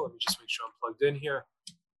running low. Let me just make sure I'm plugged in here.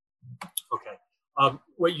 Okay.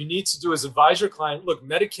 What you need to do is advise your client, look,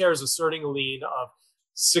 Medicare is asserting a lien of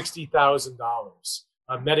 $60,000.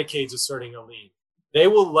 Medicaid's asserting a lien. They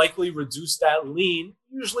will likely reduce that lien,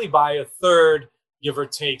 usually by a third, give or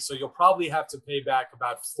take. So you'll probably have to pay back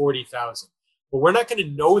about $40,000. But we're not going to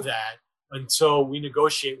know that until we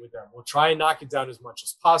negotiate with them. We'll try and knock it down as much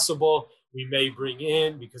as possible. We may bring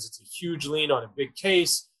in, because it's a huge lien on a big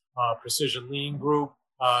case, Precision Lien Group,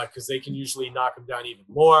 because they can usually knock them down even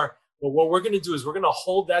more. But what we're going to do is we're going to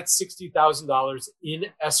hold that $60,000 in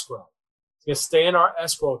escrow. It's going to stay in our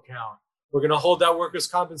escrow account. We're going to hold that workers'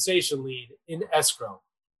 compensation lien in escrow.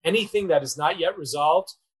 Anything that is not yet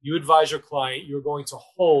resolved, you advise your client you're going to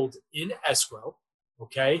hold in escrow,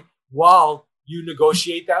 okay, while you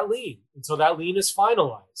negotiate that lien until that lien is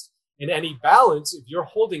finalized. And any balance, if you're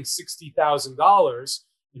holding $60,000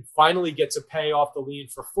 and finally get to pay off the lien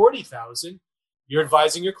for $40,000, you're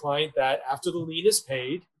advising your client that after the lien is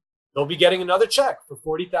paid, they'll be getting another check for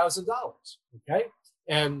 $40,000, okay?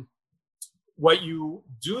 And what you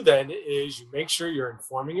do then is you make sure you're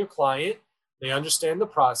informing your client, they understand the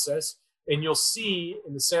process, And you'll see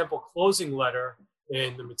in the sample closing letter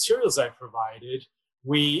in the materials I provided,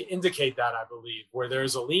 we indicate that, I believe, where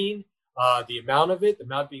there's a lien, the amount of it, the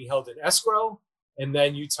amount being held in escrow, and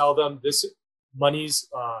then you tell them this monies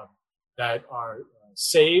that are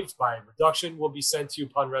saved by reduction will be sent to you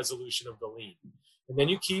upon resolution of the lien. And then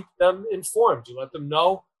you keep them informed. You let them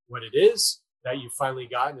know what it is that you've finally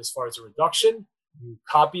gotten as far as a reduction. You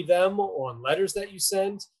copy them on letters that you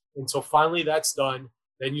send until finally that's done.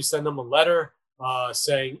 Then you send them a letter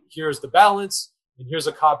saying, here's the balance, and here's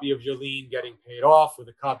a copy of your lien getting paid off with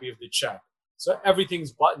a copy of the check. So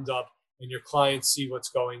everything's buttoned up and your clients see what's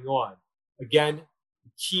going on. Again,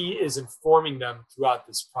 the key is informing them throughout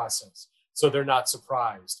this process so they're not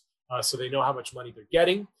surprised. So they know how much money they're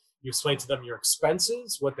getting. You explain to them your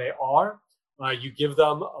expenses, what they are. You give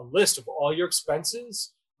them a list of all your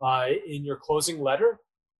expenses in your closing letter.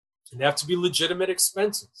 And they have to be legitimate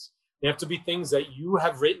expenses. They have to be things that you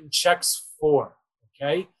have written checks for,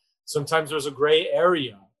 okay? Sometimes there's a gray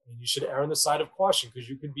area, and you should err on the side of caution because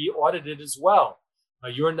you could be audited as well.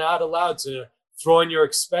 You're not allowed to throw in your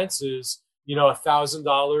expenses,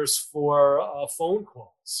 $1,000 for phone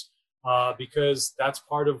calls because that's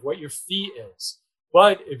part of what your fee is.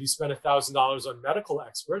 But if you spend $1,000 on medical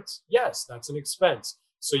experts, yes, that's an expense.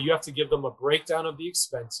 So you have to give them a breakdown of the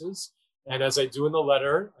expenses. And as I do in the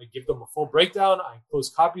letter, I give them a full breakdown. I enclose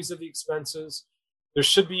copies of the expenses. There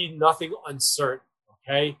should be nothing uncertain,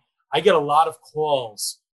 okay? I get a lot of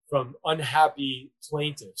calls from unhappy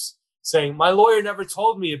plaintiffs saying, my lawyer never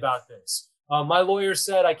told me about this. My lawyer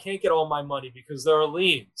said I can't get all my money because there are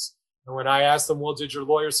liens. And when I ask them, well, did your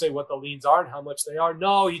lawyer say what the liens are and how much they are?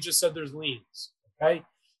 No, he just said there's liens, okay?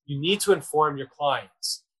 You need to inform your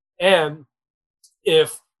clients. And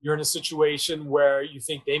if you're in a situation where you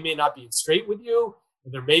think they may not be straight with you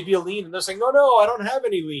and there may be a lien and they're saying, no, I don't have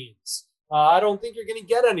any liens. I don't think you're going to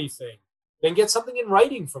get anything. Then get something in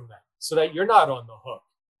writing from them so that you're not on the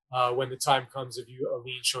hook when the time comes if a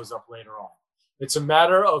lien shows up later on. It's a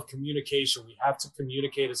matter of communication. We have to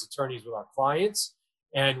communicate as attorneys with our clients.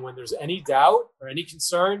 And when there's any doubt or any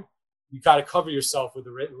concern, you got to cover yourself with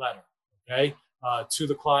a written letter, okay, to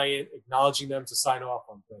the client, acknowledging them to sign off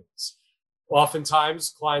on things. Oftentimes,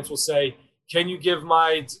 clients will say, can you give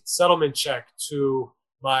my settlement check to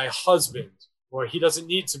my husband? Or he doesn't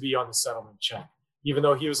need to be on the settlement check, even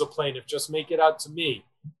though he was a plaintiff. Just make it out to me.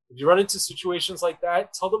 If you run into situations like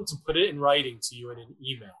that, tell them to put it in writing to you in an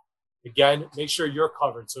email. Again, make sure you're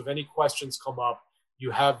covered. So if any questions come up,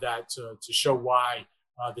 you have that to show why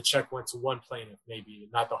the check went to one plaintiff, maybe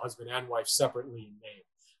not the husband and wife separately in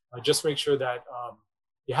name. Just make sure that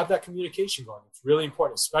you have that communication going. It's really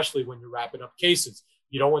important, especially when you're wrapping up cases.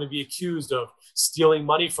 You don't want to be accused of stealing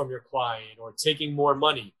money from your client or taking more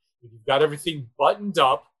money. If you've got everything buttoned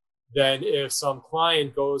up, then if some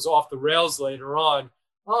client goes off the rails later on,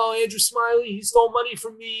 oh, Andrew Smiley, he stole money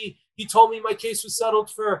from me. He told me my case was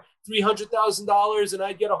settled for $300,000 and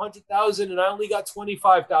I'd get $100,000 and I only got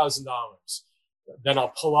 $25,000. Then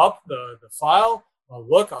I'll pull up the file. I'll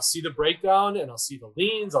look, I'll see the breakdown and I'll see the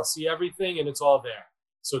liens. I'll see everything and it's all there.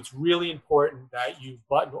 So it's really important that you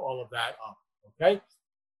button all of that up, okay?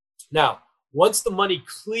 Now, once the money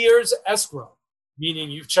clears escrow,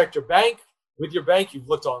 meaning you've checked your bank, with your bank, you've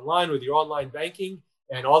looked online with your online banking,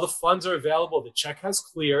 and all the funds are available, the check has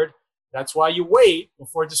cleared. That's why you wait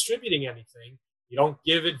before distributing anything. You don't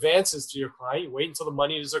give advances to your client. You wait until the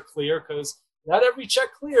monies are clear because not every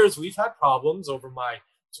check clears. We've had problems over my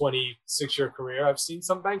 26-year career. I've seen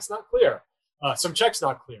some banks not clear, some checks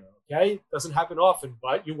not clear, okay? Doesn't happen often,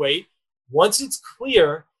 but you wait. Once it's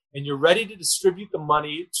clear and you're ready to distribute the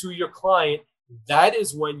money to your client, that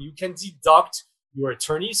is when you can deduct your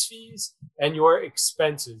attorney's fees and your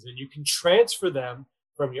expenses, and you can transfer them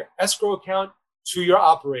from your escrow account to your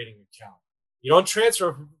operating account. You don't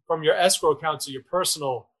transfer from your escrow account to your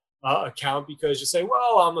personal account because you say,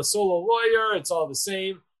 well, I'm a solo lawyer, it's all the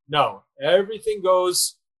same. No, everything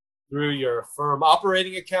goes through your firm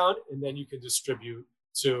operating account, and then you can distribute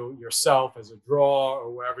to yourself as a draw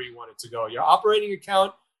or wherever you want it to go. Your operating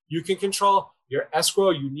account, you can control. Your escrow,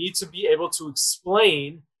 you need to be able to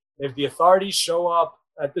explain if the authorities show up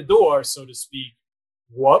at the door, so to speak,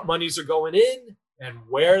 what monies are going in and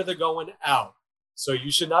where they're going out. So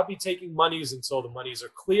you should not be taking monies until the monies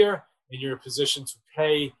are clear and you're in a position to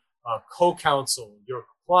pay co-counsel, your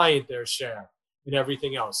client their share, and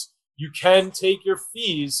everything else. You can take your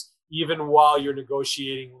fees even while you're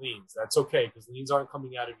negotiating liens. That's okay because liens aren't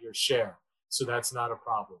coming out of your share. So that's not a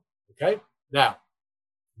problem. Okay? Now,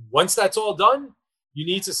 once that's all done, you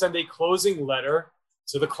need to send a closing letter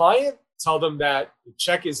to the client, tell them that the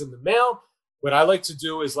check is in the mail, What I like to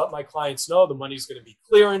do is let my clients know the money's going to be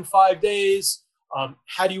clear in 5 days.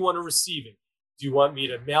 How do you want to receive it? Do you want me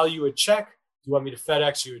to mail you a check? Do you want me to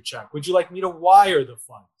FedEx you a check? Would you like me to wire the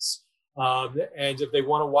funds? And if they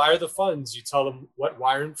want to wire the funds, you tell them what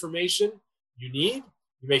wire information you need.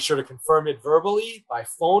 You make sure to confirm it verbally by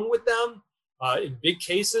phone with them. In big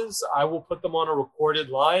cases, I will put them on a recorded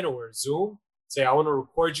line or a Zoom. Say, I want to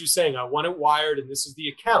record you saying, I want it wired and this is the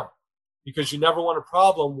account. Because you never want a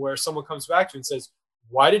problem where someone comes back to you and says,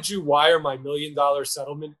 why did you wire my $1 million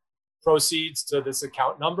settlement proceeds to this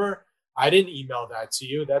account number? I didn't email that to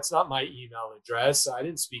you. That's not my email address. I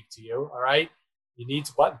didn't speak to you. All right. You need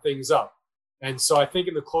to button things up. And so I think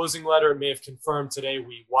in the closing letter, it may have confirmed today,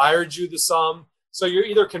 we wired you the sum. So you're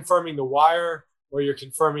either confirming the wire or you're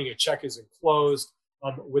confirming a check is enclosed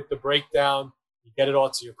with the breakdown. You get it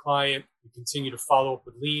all to your client. You continue to follow up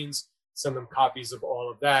with liens, send them copies of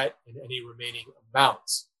all of that and any remaining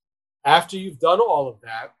amounts. After you've done all of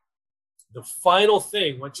that, the final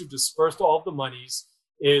thing, once you've dispersed all of the monies,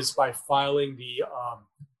 is by filing the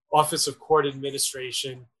Office of Court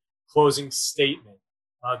Administration closing statement.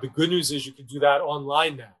 The good news is you can do that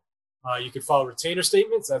online now. You can file retainer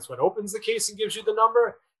statements. That's what opens the case and gives you the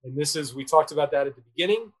number. And this is, we talked about that at the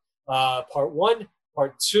beginning, part one.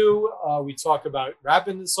 Part two, we talked about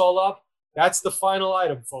wrapping this all up. That's the final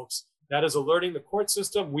item, folks. That is alerting the court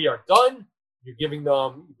system. We are done. You're giving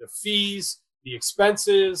them the fees, the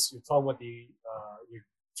expenses. You're telling what you're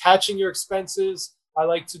attaching your expenses. I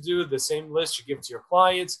like to do the same list you give to your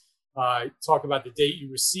clients. Talk about the date you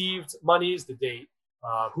received monies, the date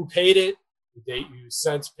who paid it, the date you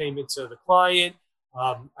sent payment to the client.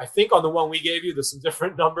 I think on the one we gave you, there's some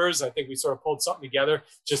different numbers. I think we sort of pulled something together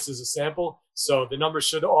just as a sample. So the numbers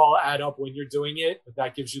should all add up when you're doing it, but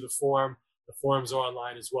that gives you the form. The forms are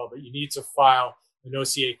online as well, but you need to file an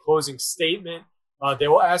OCA closing statement. They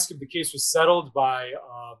will ask if the case was settled by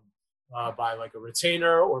like a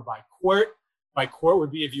retainer or by court. By court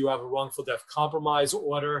would be if you have a wrongful death compromise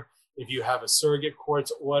order. If you have a surrogate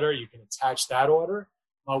court's order, you can attach that order.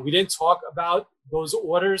 We didn't talk about those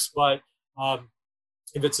orders, but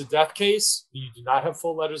if it's a death case, you do not have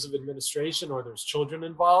full letters of administration or there's children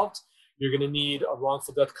involved, you're going to need a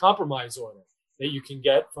wrongful death compromise order that you can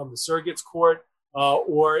get from the surrogate's court,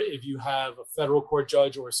 or if you have a federal court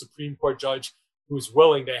judge or a Supreme Court judge who's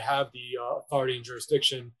willing, they have the authority and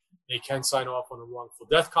jurisdiction, they can sign off on a wrongful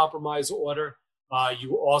death compromise order.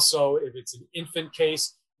 You also, if it's an infant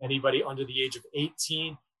case, anybody under the age of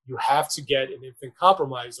 18, you have to get an infant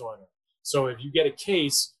compromise order. So if you get a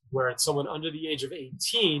case where it's someone under the age of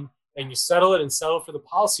 18 and you settle it and settle for the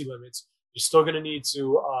policy limits, you're still going to need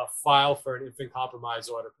to file for an infant compromise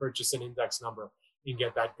order, purchase an index number, and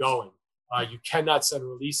get that going. You cannot send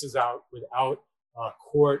releases out without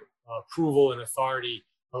court approval and authority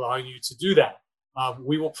allowing you to do that.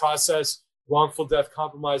 We will process wrongful death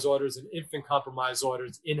compromise orders and infant compromise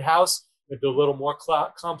orders in-house. If they're a little more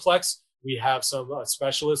complex, we have some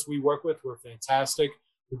specialists we work with who are fantastic,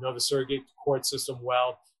 who know the surrogate court system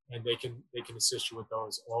well, and they can assist you with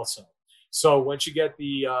those also. So once you get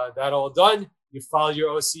that all done, you file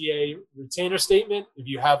your OCA retainer statement. If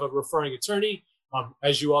you have a referring attorney,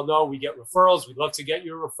 as you all know, we get referrals. We'd love to get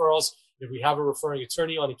your referrals. If we have a referring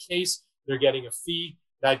attorney on a case, they're getting a fee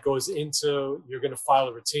that goes into, you're going to file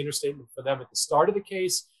a retainer statement for them at the start of the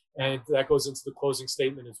case. And that goes into the closing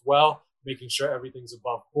statement as well, making sure everything's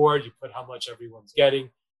above board. You put how much everyone's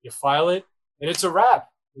getting, you file it, and it's a wrap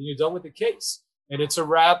when you're done with the case. And it's a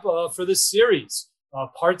wrap for this series.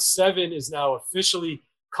 Part 7 is now officially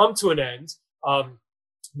come to an end.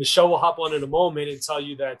 Michelle will hop on in a moment and tell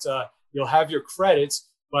you that you'll have your credits,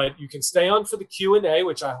 but you can stay on for the Q&A,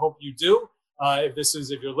 which I hope you do.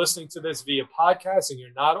 If you're listening to this via podcast and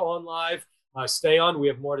you're not on live, stay on. We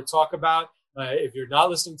have more to talk about. If you're not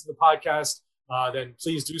listening to the podcast, then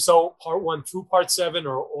please do so. Part 1 through Part 7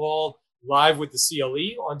 are all live with the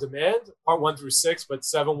CLE on demand, Part 1 through 6, but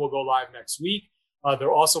 7 will go live next week.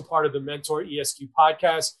 They're also part of the Mentor ESQ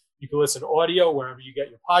podcast. You can listen to audio wherever you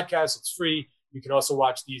get your podcasts. It's free. You can also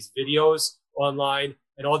watch these videos online,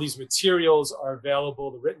 and all these materials are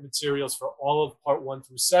available. The written materials for all of Part 1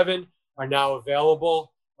 through 7 are now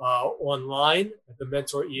available online at the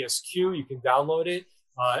Mentor ESQ. You can download it,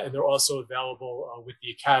 and they're also available with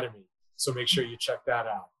the Academy. So make sure you check that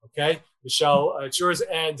out. Okay, Michelle, it's yours.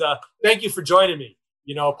 And thank you for joining me.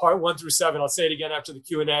 Part 1 through 7, I'll say it again after the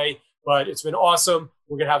Q&A, but it's been awesome.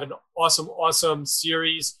 We're going to have an awesome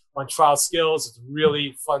series on trial skills. It's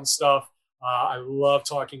really fun stuff. I love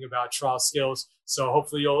talking about trial skills. So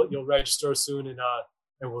hopefully you'll register soon, and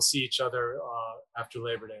we'll see each other after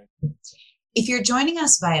Labor Day. If you're joining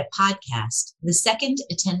us via podcast, the second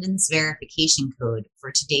attendance verification code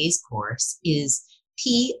for today's course is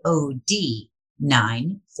POD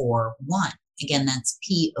 941. Again, that's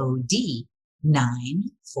POD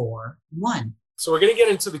 941. So we're going to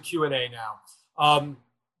get into the Q&A now.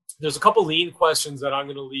 There's a couple lean questions that I'm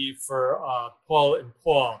going to leave for Paul and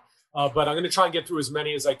Paul, but I'm going to try and get through as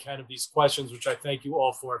many as I can of these questions, which I thank you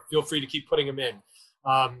all for. Feel free to keep putting them in.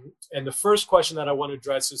 And the first question that I want to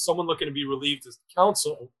address is someone looking to be relieved as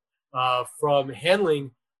counsel from handling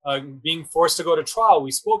being forced to go to trial. We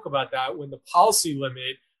spoke about that when the policy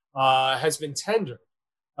limit has been tendered.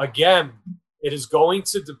 Again, it is going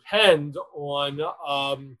to depend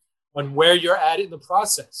on where you're at in the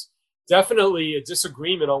process. Definitely a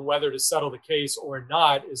disagreement on whether to settle the case or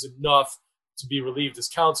not is enough to be relieved as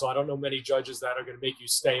counsel. I don't know many judges that are going to make you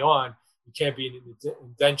stay on. You can't be an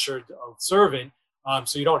indentured servant,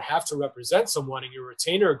 so you don't have to represent someone, and your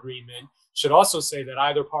retainer agreement should also say that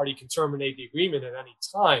either party can terminate the agreement at any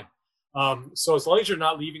time. So as long as you're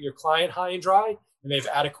not leaving your client high and dry and they have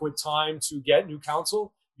adequate time to get new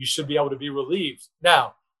counsel, you should be able to be relieved.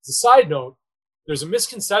 Now, as a side note, there's a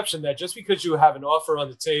misconception that just because you have an offer on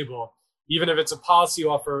the table, even if it's a policy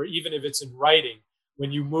offer, even if it's in writing,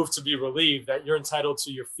 when you move to be relieved, that you're entitled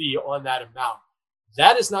to your fee on that amount.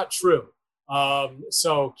 That is not true.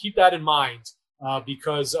 So keep that in mind,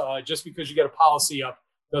 because just because you get a policy up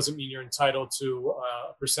doesn't mean you're entitled to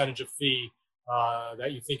a percentage of fee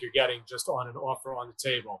that you think you're getting just on an offer on the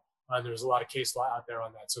table. There's a lot of case law out there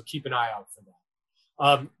on that, so keep an eye out for that.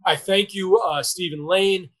 I thank you, Stephen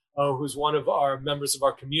Lane, who's one of our members of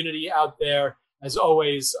our community out there. As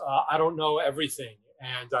always, I don't know everything,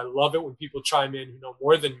 and I love it when people chime in who know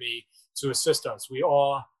more than me to assist us. We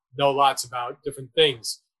all know lots about different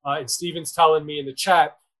things. And Stephen's telling me in the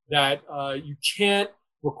chat that you can't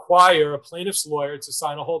require a plaintiff's lawyer to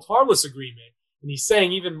sign a hold harmless agreement. And he's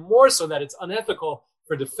saying even more so that it's unethical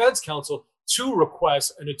for defense counsel to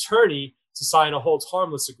request an attorney to sign a hold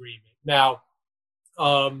harmless agreement. Now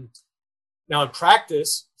in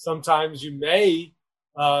practice, sometimes you may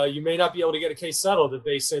not be able to get a case settled if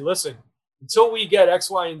they say, listen, until we get X,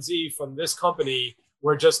 Y, and Z from this company,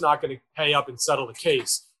 we're just not going to pay up and settle the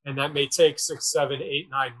case. And that may take 6, 7, 8,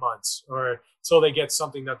 9 months, or until they get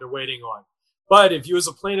something that they're waiting on. But if you as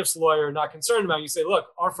a plaintiff's lawyer are not concerned about it, you say, look,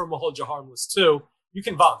 our firm will hold you harmless too. You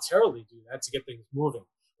can voluntarily do that to get things moving.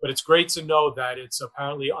 But it's great to know that it's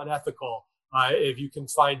apparently unethical if you can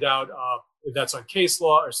find out if that's on case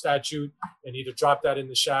law or statute, and either drop that in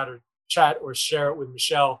the chat or share it with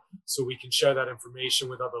Michelle so we can share that information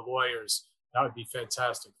with other lawyers. That would be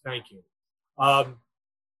fantastic. Thank you.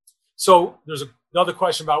 So there's another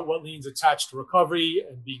question about what liens attached to recovery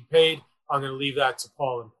and being paid. I'm going to leave that to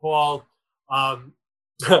Paul and Paul.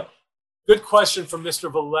 Good question from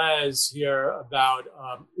Mr. Velez here about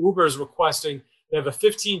Uber's requesting they have a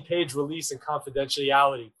 15-page release and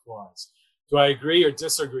confidentiality clause. Do I agree or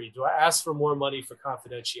disagree? Do I ask for more money for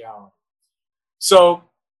confidentiality? So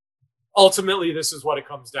ultimately, this is what it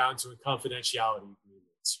comes down to in confidentiality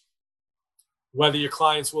agreements. Whether your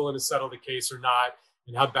client's willing to settle the case or not,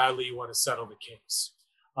 and how badly you want to settle the case.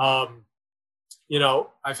 I've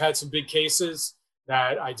had some big cases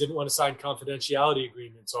that I didn't want to sign confidentiality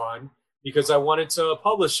agreements on because I wanted to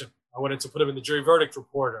publish them. I wanted to put them in the jury verdict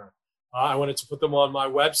reporter. I wanted to put them on my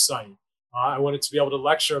website. I wanted to be able to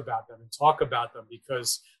lecture about them and talk about them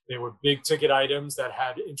because they were big ticket items that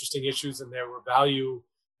had interesting issues and they were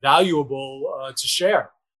valuable to share.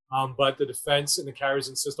 But the defense and the carriers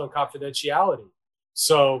insist on confidentiality.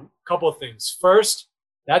 So a couple of things. First,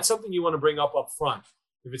 that's something you want to bring up front.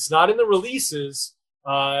 If it's not in the releases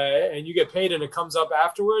and you get paid and it comes up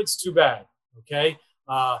afterwards, too bad. Okay.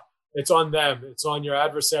 It's on them. It's on your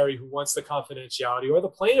adversary who wants the confidentiality, or the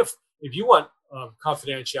plaintiff, if you want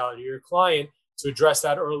confidentiality, or your client to address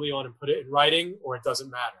that early on and put it in writing, or it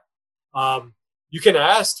doesn't matter. You can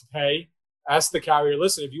ask the carrier,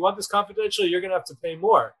 listen, if you want this confidential, you're going to have to pay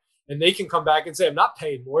more. And they can come back and say, I'm not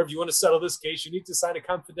paying more. If you want to settle this case, you need to sign a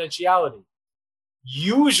confidentiality.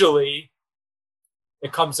 Usually,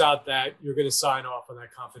 it comes out that you're going to sign off on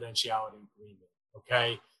that confidentiality agreement.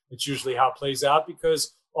 Okay, it's usually how it plays out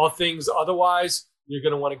because all things otherwise, you're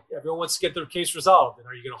going to want to. Everyone wants to get their case resolved, and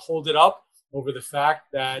are you going to hold it up over the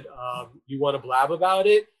fact that you want to blab about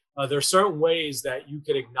it? There are certain ways that you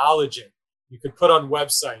could acknowledge it. You could put on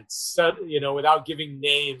websites, without giving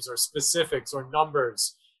names or specifics or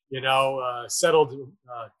numbers. Settled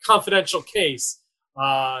confidential case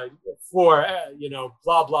for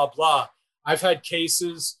blah blah blah. I've had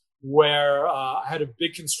cases where I had a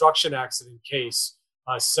big construction accident case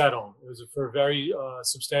settled. It was for a very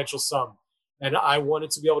substantial sum, And I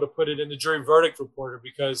wanted to be able to put it in the jury verdict reporter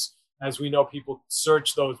because, as we know, people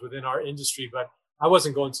search those within our industry, but I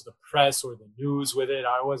wasn't going to the press or the news with it.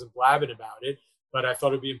 I wasn't blabbing about it, but I thought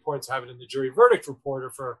it'd be important to have it in the jury verdict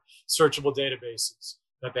reporter for searchable databases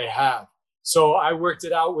that they have. So I worked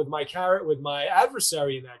it out with my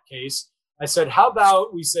adversary in that case. I said, how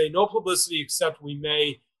about we say no publicity, except we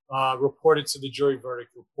may report it to the jury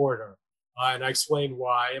verdict reporter. And I explained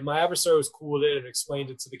why. And my adversary was cool with it and explained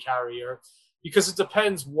it to the carrier, because it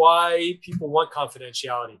depends why people want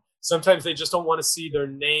confidentiality. Sometimes they just don't want to see their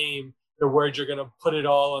name. They're worried you're going to put it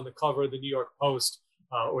all on the cover of the New York Post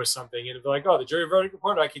or something. And if they're like, oh, the jury verdict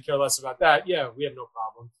reporter, I could care less about that. Yeah, we have no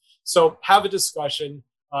problem. So have a discussion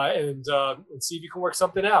and see if you can work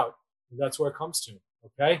something out. And that's where it comes to.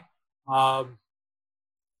 Okay.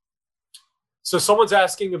 So someone's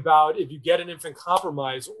asking about, if you get an infant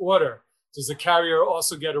compromise order, does the carrier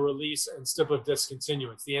also get a release and stipulate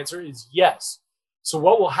discontinuance? The answer is yes. So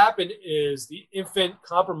what will happen is the infant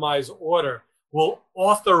compromise order will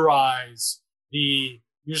authorize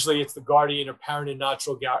usually it's the guardian or parent and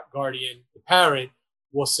natural guardian. The parent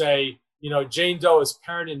will say, Jane Doe is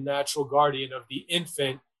parent and natural guardian of the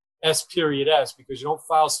infant S period S, because you don't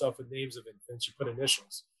file stuff with names of infants, you put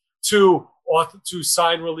initials, to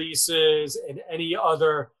sign releases and any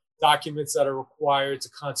other documents that are required to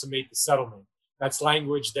consummate the settlement. That's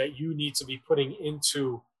language that you need to be putting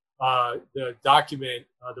into the document,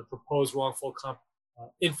 the proposed wrongful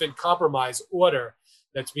infant compromise order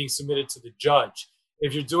that's being submitted to the judge.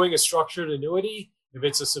 If you're doing a structured annuity, if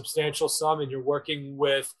it's a substantial sum and you're working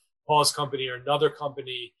with Paul's company or another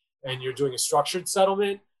company and you're doing a structured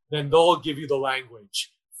settlement, then they'll give you the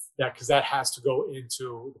language because that has to go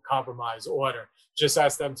into the compromise order. Just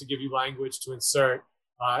ask them to give you language to insert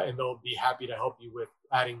and they'll be happy to help you with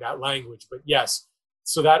adding that language. But yes,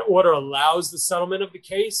 so that order allows the settlement of the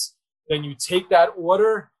case. Then you take that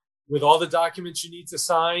order with all the documents you need to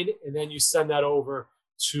sign, and then you send that over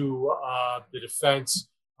to the defense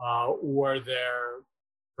or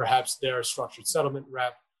perhaps their structured settlement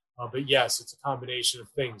rep. But yes, it's a combination of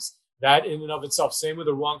things. That in and of itself, same with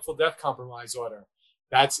a wrongful death compromise order.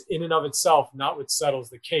 That's in and of itself not what settles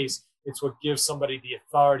the case. It's what gives somebody the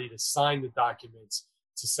authority to sign the documents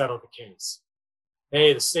to settle the case.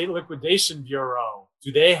 Hey, the State Liquidation Bureau,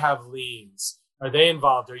 do they have liens? Are they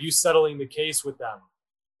involved? Are you settling the case with them?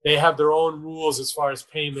 They have their own rules as far as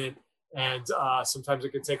payment, and sometimes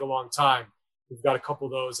it can take a long time. We've got a couple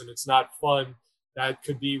of those, and it's not fun. That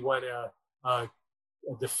could be when a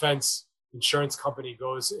defense insurance company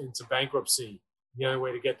goes into bankruptcy. The only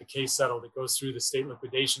way to get the case settled, it goes through the State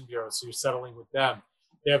Liquidation Bureau, so you're settling with them.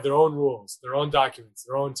 They have their own rules, their own documents,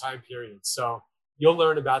 their own time periods. So you'll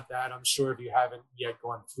learn about that, I'm sure, if you haven't yet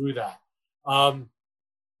gone through that.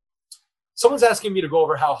 Someone's asking me to go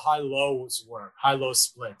over how high-lows work, high-low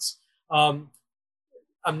splits. I'm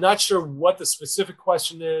not sure what the specific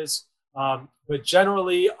question is, but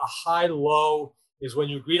generally a high-low is when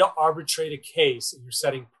you agree to arbitrate a case and you're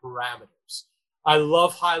setting parameters. I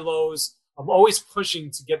love high-lows. I'm always pushing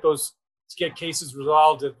to get cases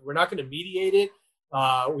resolved. If we're not going to mediate it,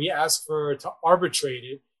 we ask to arbitrate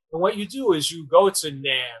it. And what you do is you go to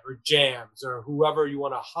NAM or JAMS or whoever you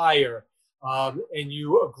want to hire, and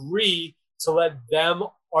you agree to let them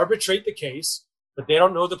arbitrate the case, but they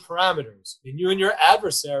don't know the parameters. And you and your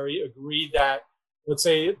adversary agree that, let's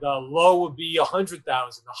say the low would be 100,000,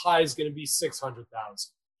 the high is going to be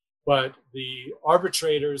 600,000. But the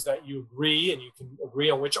arbitrators that you agree, and you can agree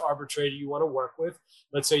on which arbitrator you want to work with.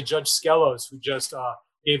 Let's say Judge Skelos, who just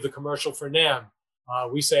gave the commercial for NAM.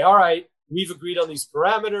 We say, all right, we've agreed on these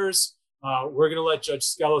parameters. We're going to let Judge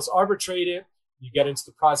Skelos arbitrate it. You get into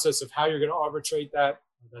the process of how you're going to arbitrate that.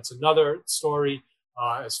 That's another story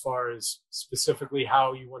as far as specifically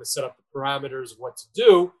how you want to set up the parameters of what to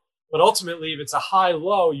do. But ultimately, if it's a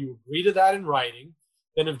high-low, you agree to that in writing.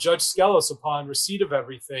 Then if Judge Skelos, upon receipt of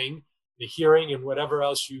everything, the hearing and whatever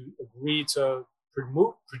else you agree to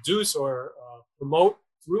produce or promote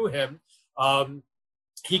through him,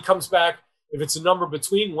 he comes back. If it's a number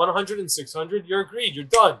between 100 and 600, you're agreed, you're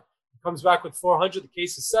done. He comes back with 400, the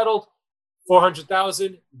case is settled.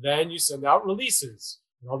 400,000, then you send out releases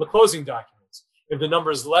and all the closing documents. If the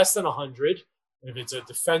number is less than 100, if it's a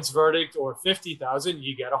defense verdict or 50,000,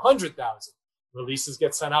 you get 100,000. Releases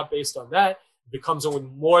get sent out based on that. If it comes in with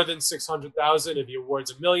more than 600,000, if he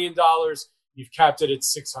awards $1 million, you've capped it at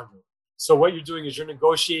 600. So what you're doing is you're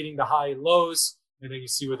negotiating the high and lows, and then you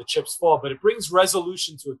see where the chips fall. But it brings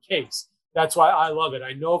resolution to a case. That's why I love it.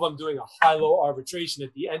 I know if I'm doing a high-low arbitration,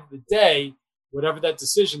 at the end of the day, whatever that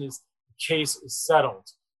decision is, the case is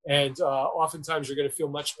settled. And oftentimes you're going to feel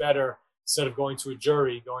much better instead of going to a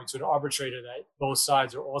jury, going to an arbitrator that both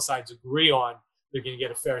sides or all sides agree on, they're going to get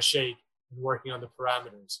a fair shake and working on the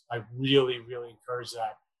parameters. I really, really encourage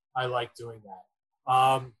that. I like doing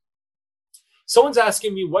that. Someone's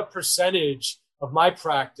asking me what percentage of my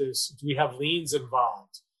practice do we have liens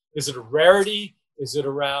involved? Is it a rarity? Is it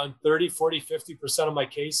around 30, 40, 50% of my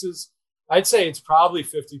cases? I'd say it's probably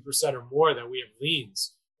 50% or more that we have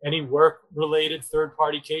liens. Any work-related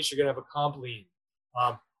third-party case, you're going to have a comp lien.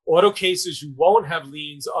 Auto cases, you won't have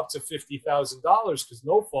liens up to $50,000 because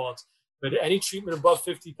no fault, but any treatment above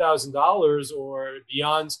 $50,000 or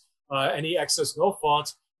beyond any excess no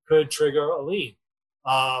fault could trigger a lien.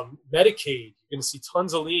 Medicaid, you're going to see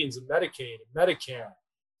tons of liens in Medicaid and Medicare.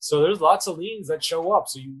 So there's lots of liens that show up.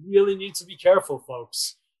 So you really need to be careful,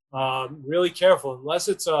 folks. Really careful. Unless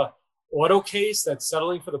it's a auto case that's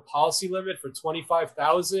settling for the policy limit for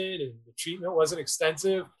 $25,000 and the treatment wasn't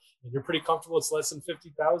extensive and you're pretty comfortable it's less than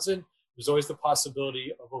 $50,000, there's always the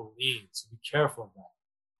possibility of a lien. So be careful of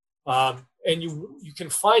that. And you can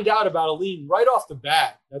find out about a lien right off the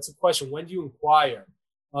bat. That's a question. When do you inquire?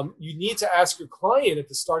 You need to ask your client at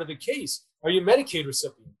the start of the case, are you a Medicaid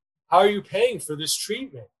recipient? How are you paying for this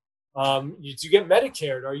treatment? Do you get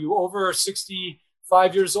Medicare? Are you over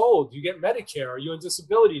 65 years old? Do you get Medicare? Are you on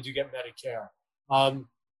disability? Do you get Medicare?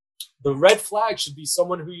 The red flag should be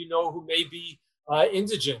someone who you know who may be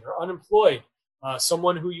indigent or unemployed,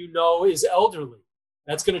 someone who you know is elderly.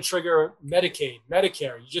 That's going to trigger Medicaid,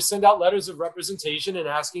 Medicare. You just send out letters of representation and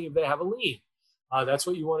asking if they have a lien. That's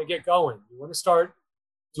what you want to get going. You want to start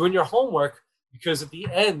doing your homework because at the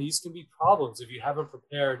end, these can be problems if you haven't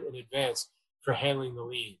prepared in advance for handling the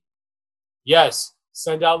lien. Yes,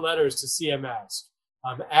 send out letters to CMS,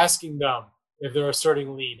 asking them if they're asserting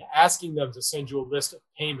a lien, asking them to send you a list of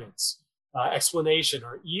payments, explanation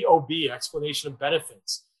or EOB, explanation of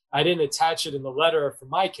benefits. I didn't attach it in the letter for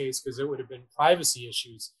my case because it would have been privacy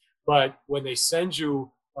issues. But when they send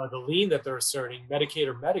you the lien that they're asserting, Medicaid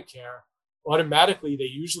or Medicare, automatically they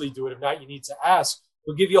usually do it. If not, you need to ask.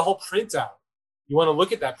 They'll give you a whole printout. You want to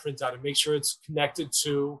look at that printout and make sure it's connected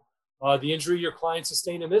to the injury your client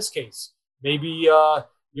sustained in this case. Maybe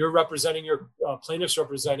you're representing your plaintiff's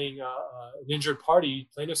representing an injured party,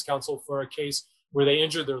 plaintiff's counsel for a case where they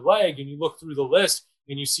injured their leg, and you look through the list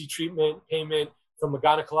and you see treatment payment from a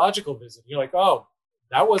gynecological visit. You're like, oh,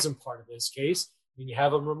 that wasn't part of this case. And you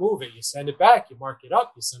have them remove it. You send it back, you mark it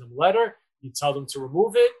up, you send them a letter, you tell them to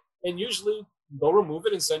remove it, and usually they'll remove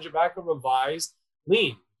it and send you back a revised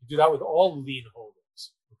lien. You do that with all lien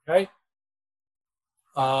holders, okay?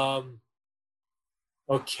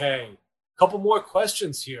 Okay, a couple more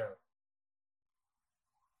questions here.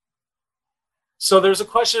 So there's a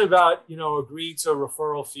question about, agreeing to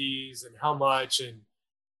referral fees and how much, and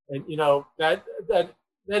that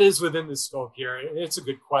is within the scope here, and it's a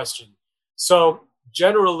good question. So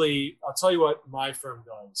generally, I'll tell you what my firm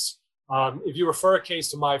does. If you refer a case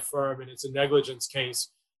to my firm and it's a negligence case,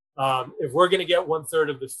 if we're going to get 1/3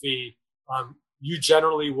 of the fee, you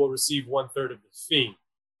generally will receive 1/3 of the fee.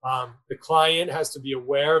 The client has to be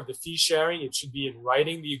aware of the fee sharing. It should be in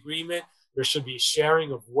writing, the agreement. There should be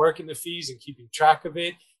sharing of work in the fees and keeping track of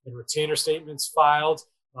it, and retainer statements filed.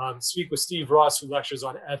 Speak with Steve Ross, who lectures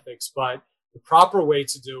on ethics, but the proper way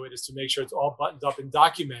to do it is to make sure it's all buttoned up and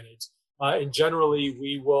documented. And generally,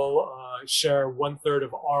 we will share 1/3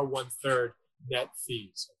 of our 1/3 net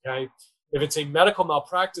fees, okay? If it's a medical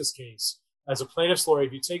malpractice case, as a plaintiff's lawyer,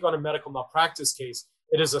 if you take on a medical malpractice case,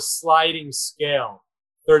 it is a sliding scale.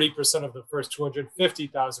 30% of the first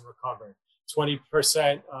 $250,000 recovered,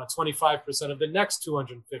 20%, 25% of the next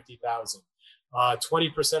 $250,000,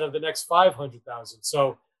 20% of the next $500,000.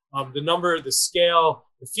 So the scale,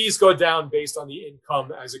 the fees go down based on the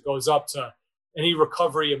income as it goes up to any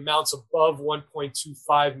recovery amounts above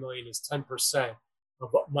 1.25 million is 10%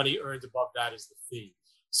 of what money earned above that is the fee.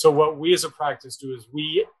 So what we as a practice do is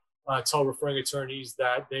we tell referring attorneys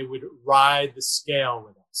that they would ride the scale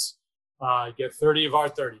with us. Get 30 of our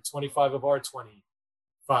 30, 25 of our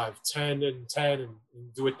 25, 10 and 10,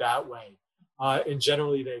 and do it that way. And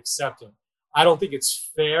generally they accept it. I don't think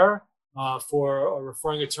it's fair for a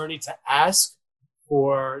referring attorney to ask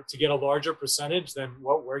to get a larger percentage than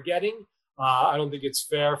what we're getting. I don't think it's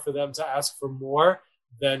fair for them to ask for more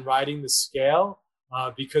than riding the scale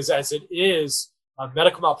because as it is,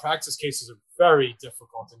 medical malpractice cases are very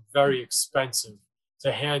difficult and very expensive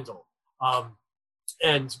to handle.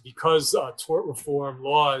 And because tort reform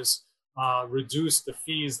laws reduce the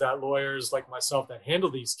fees that lawyers like myself that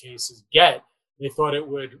handle these cases get, they thought it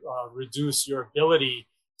would reduce your ability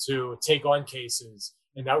to take on cases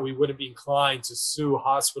and that we wouldn't be inclined to sue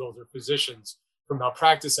hospitals or physicians for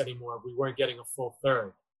malpractice anymore if we weren't getting a full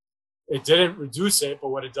third. It didn't reduce it, but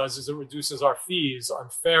what it does is it reduces our fees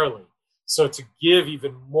unfairly. So to give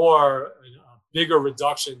even more, a bigger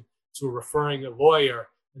reduction to referring a lawyer,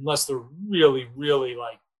 unless they're really, really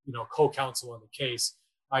like, co-counsel on the case,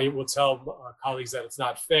 I will tell colleagues that it's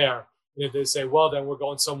not fair. And if they say, well, then we're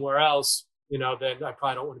going somewhere else, then I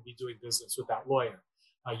probably don't want to be doing business with that lawyer.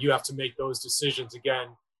 You have to make those decisions. Again,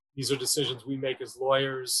 these are decisions we make as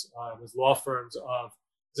lawyers, as law firms of,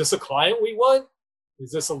 is this a client we want?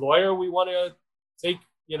 Is this a lawyer we want to take,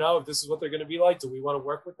 if this is what they're going to be like? Do we want to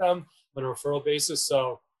work with them on a referral basis?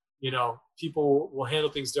 So, people will handle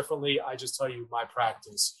things differently. I just tell you my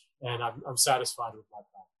practice, and I'm satisfied with my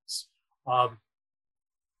practice.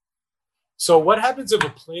 So what happens if a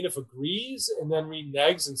plaintiff agrees and then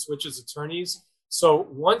reneges and switches attorneys? So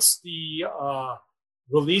once the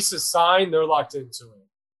release is signed, they're locked into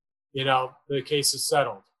it. The case is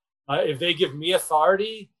settled. If they give me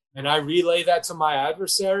authority and I relay that to my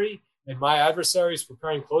adversary, and my adversary is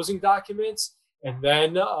preparing closing documents, and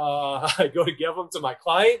then I go to give them to my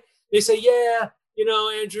client, they say, yeah,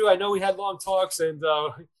 Andrew, I know we had long talks, and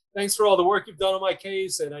thanks for all the work you've done on my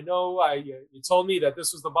case. And I know you told me that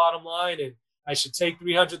this was the bottom line and I should take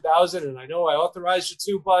 $300,000. And I know I authorized you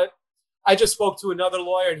to, but I just spoke to another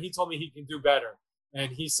lawyer and he told me he can do better.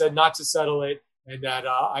 And he said not to settle it and that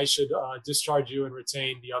I should discharge you and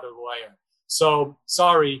retain the other lawyer. So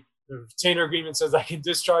sorry, the retainer agreement says I can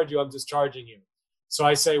discharge you. I'm discharging you. So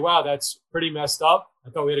I say, wow, that's pretty messed up. I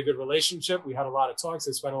thought we had a good relationship. We had a lot of talks.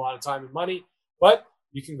 I spent a lot of time and money, but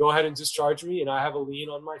you can go ahead and discharge me and I have a lien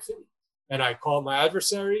on my fee. And I call my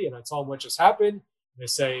adversary and I tell him what just happened. And I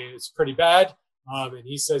say, it's pretty bad. And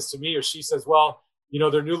he says to me, or she says, well,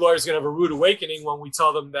 their new lawyer's going to have a rude awakening when we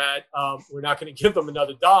tell them that we're not going to give them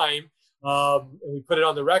another dime. And we put it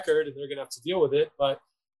on the record and they're going to have to deal with it. But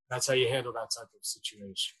that's how you handle that type of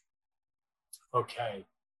situation. Okay.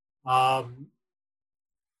 A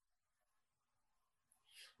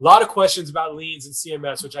lot of questions about liens and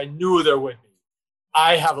CMS, which I knew there would be.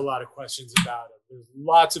 I have a lot of questions about it. There's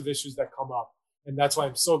lots of issues that come up. And that's why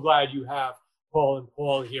I'm so glad you have Paul and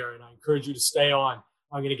Paul here. And I encourage you to stay on.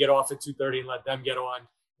 I'm going to get off at 2:30 and let them get on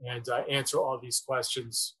and answer all these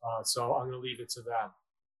questions. So I'm going to leave it to them.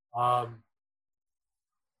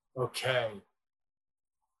 Okay.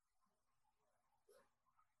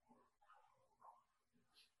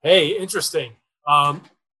 Hey, interesting.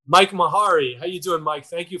 Mike Mahari. How you doing, Mike?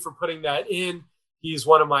 Thank you for putting that in. He's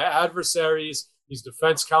one of my adversaries. He's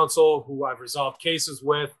defense counsel who I've resolved cases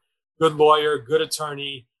with. Good lawyer, good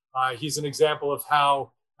attorney. He's an example of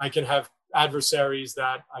how I can have adversaries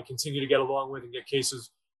that I continue to get along with and get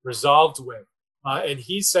cases resolved with. And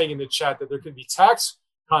he's saying in the chat that there could be tax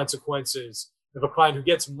consequences of a client who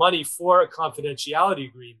gets money for a confidentiality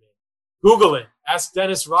agreement. Google it. Ask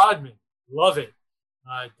Dennis Rodman. Love it.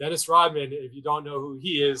 Dennis Rodman, if you don't know who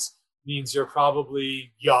he is, means you're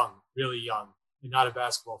probably young, really young, and not a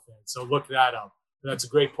basketball fan. So look that up. That's a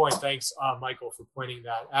great point. Thanks, Michael, for pointing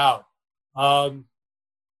that out. All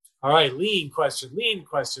right, lien question. I'm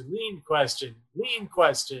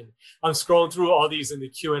scrolling through all these in the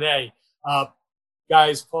Q&A.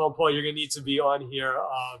 Guys, Paul, you're going to need to be on here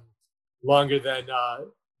longer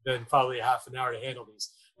than probably a half an hour to handle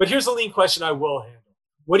these. But here's a lien question I will handle.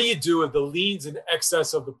 What do you do if the lien's in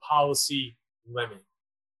excess of the policy limit?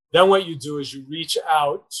 Then what you do is you reach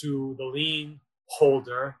out to the lien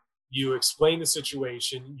holder, you explain the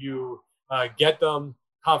situation, you get them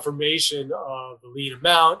confirmation of the lien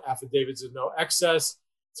amount, affidavits of no excess.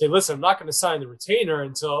 Say, listen, I'm not going to sign the retainer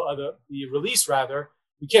until the release, rather.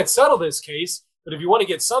 We can't settle this case, but if you want to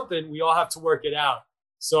get something, we all have to work it out.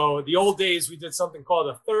 So the old days, we did something called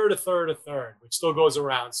a third, which still goes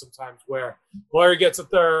around sometimes, where lawyer gets a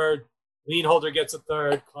third, lien holder gets a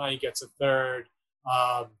third, client gets a third,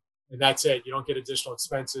 and that's it. You don't get additional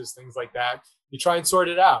expenses, things like that. You try and sort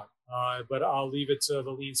it out, but I'll leave it to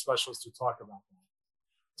the lien specialist to talk about that.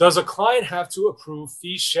 Does a client have to approve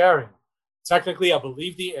fee sharing? Technically, I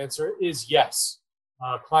believe the answer is yes.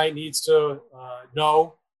 Client needs to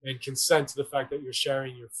know and consent to the fact that you're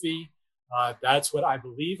sharing your fee. That's what I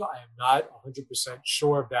believe. I am not 100%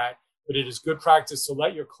 sure of that, but it is good practice to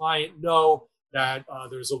let your client know that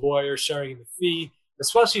there's a lawyer sharing the fee,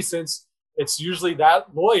 especially since it's usually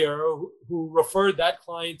that lawyer who referred that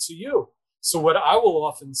client to you. So what I will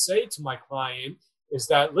often say to my client is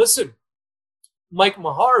that, listen, Mike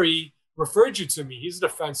Mahari referred you to me. He's a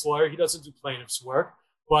defense lawyer. He doesn't do plaintiff's work,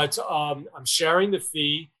 but I'm sharing the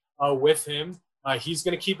fee with him. He's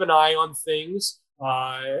going to keep an eye on things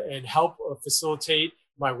and help facilitate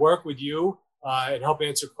my work with you and help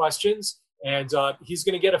answer questions. And he's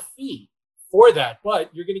going to get a fee for that.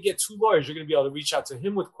 But you're going to get two lawyers. You're going to be able to reach out to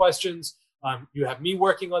him with questions. You have me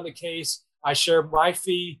working on the case. I share my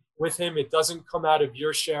fee with him. It doesn't come out of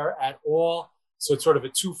your share at all. So it's sort of a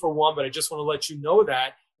 2-for-1, but I just want to let you know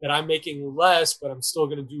that I'm making less, but I'm still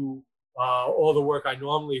going to do all the work I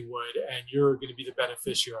normally would, and you're going to be the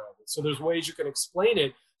beneficiary of it. So there's ways you can explain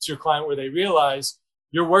it to your client where they realize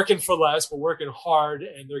you're working for less, but working hard,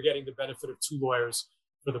 and they're getting the benefit of two lawyers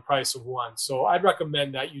for the price of one. So I'd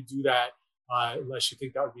recommend that you do that unless you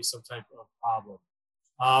think that would be some type of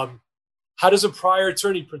problem. How does a prior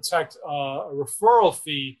attorney protect a referral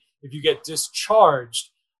fee if you get discharged?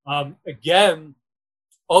 Again,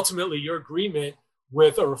 ultimately, your agreement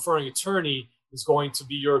with a referring attorney is going to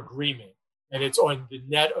be your agreement, and it's on the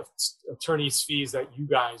net of attorney's fees that you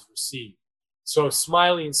guys receive. So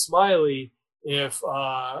Smiley and Smiley, if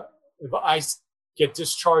I get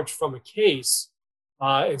discharged from a case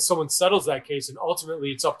and someone settles that case, and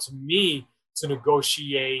ultimately it's up to me to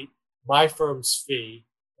negotiate my firm's fee,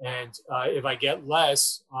 and if I get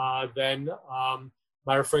less, then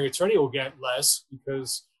my referring attorney will get less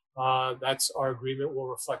because that's our agreement will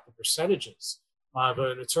reflect the percentages. If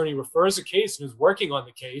an attorney refers a case and is working on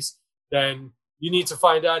the case, then you need to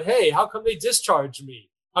find out, hey, how come they discharged me?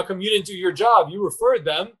 How come you didn't do your job? You referred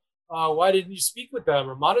them. Why didn't you speak with them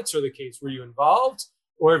or monitor the case? Were you involved?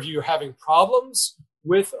 Or if you're having problems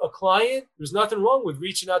with a client, there's nothing wrong with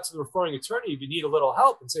reaching out to the referring attorney if you need a little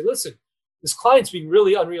help and say, listen, this client's being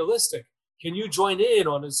really unrealistic. Can you join in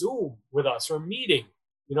on a Zoom with us or a meeting?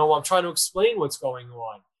 I'm trying to explain what's going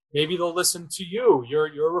on. Maybe they'll listen to you. You're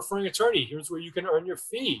a referring attorney. Here's where you can earn your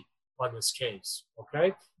fee on this case.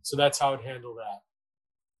 Okay? So that's how I'd handle that.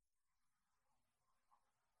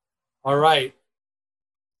 All right.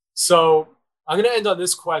 So I'm going to end on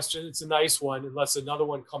this question. It's a nice one, unless another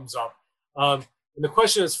one comes up. And the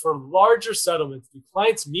question is, for larger settlements, do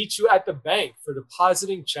clients meet you at the bank for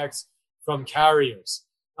depositing checks from carriers?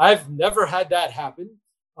 I've never had that happen.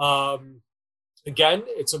 Again,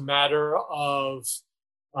 it's a matter of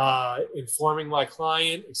informing my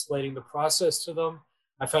client, explaining the process to them.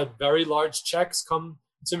 I've had very large checks come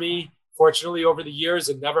to me, fortunately, over the years,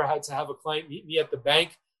 and never had to have a client meet me at the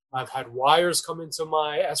bank. I've had wires come into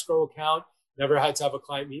my escrow account, never had to have a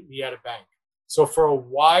client meet me at a bank. So for a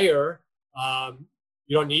wire,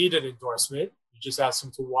 you don't need an endorsement. You just ask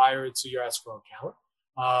them to wire it to your escrow account.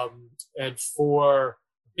 And for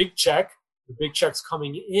a big check, the big check's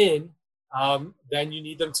coming in, then you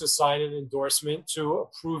need them to sign an endorsement to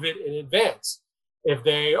approve it in advance. If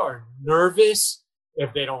they are nervous,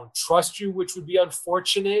 if they don't trust you, which would be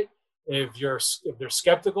unfortunate, if they're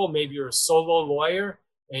skeptical, maybe you're a solo lawyer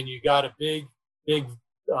and you got a big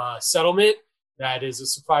settlement that is a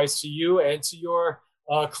surprise to you and to your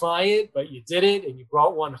client, but you did it and you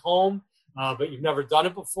brought one home, but you've never done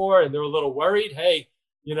it before, and they're a little worried. Hey,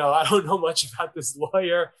 I don't know much about this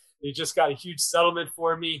lawyer. They just got a huge settlement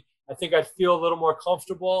for me. I think I'd feel a little more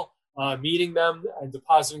comfortable meeting them and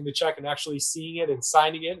depositing the check and actually seeing it and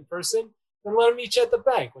signing it in person. Then let them meet you at the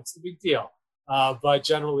bank. What's the big deal? But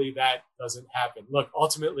generally, that doesn't happen. Look,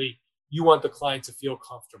 ultimately, you want the client to feel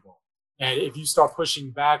comfortable. And if you start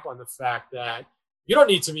pushing back on the fact that you don't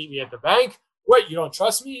need to meet me at the bank, what, you don't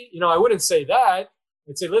trust me? I wouldn't say that.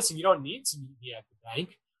 I'd say, listen, you don't need to meet me at the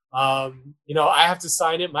bank. I have to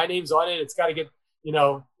sign it. My name's on it. It's got to get,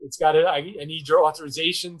 I need your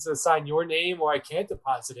authorization to sign your name or I can't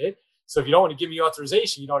deposit it. So if you don't want to give me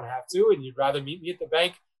authorization, you don't have to, and you'd rather meet me at the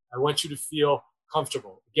bank, I want you to feel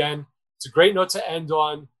comfortable. Again, it's a great note to end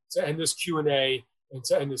on, to end this Q&A and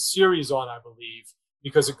to end this series on, I believe,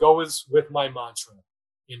 because it goes with my mantra.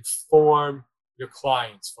 Inform your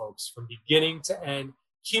clients, folks, from beginning to end.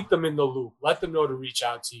 Keep them in the loop. Let them know to reach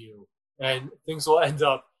out to you, and things will end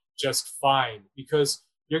up just fine, because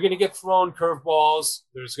you're going to get thrown curveballs.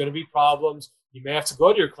 There's going to be problems. You may have to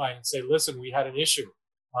go to your client and say, listen, we had an issue.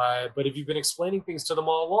 But if you've been explaining things to them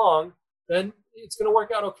all along, then it's going to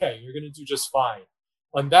work out okay. You're going to do just fine.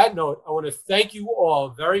 On that note, I want to thank you all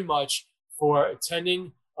very much for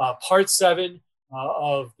attending part 7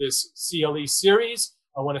 of this CLE series.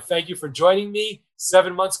 I want to thank you for joining me.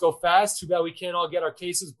 7 months go fast. Too bad we can't all get our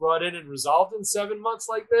cases brought in and resolved in 7 months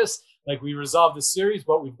like this, like we resolved the series,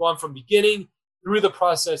 but we've gone from beginning through the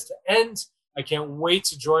process to end. I can't wait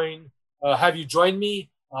to have you join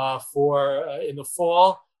me in the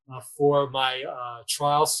fall for my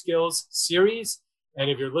trial skills series. And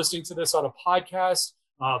if you're listening to this on a podcast,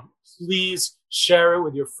 please share it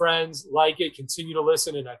with your friends, like it, continue to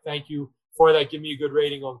listen. And I thank you for that. Give me a good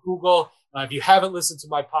rating on Google. If you haven't listened to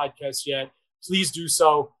my podcast yet, please do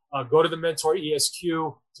so. Go to the Mentor ESQ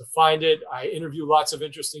to find it. I interview lots of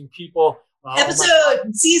interesting people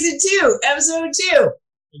Season 2, episode 2.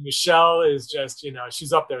 And Michelle is just,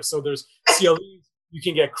 she's up there. So there's CLEs. You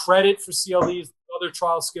can get credit for CLEs, other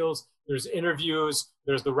trial skills. There's interviews.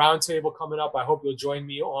 There's the roundtable coming up. I hope you'll join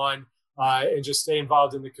me on and just stay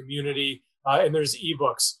involved in the community. And there's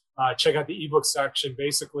ebooks. Check out the ebook section.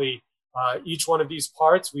 Basically, each one of these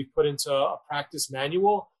parts we've put into a practice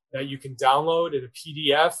manual that you can download in a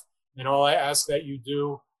PDF. And all I ask that you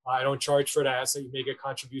do, I don't charge for it. I ask that you make a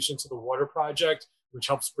contribution to the Water Project, which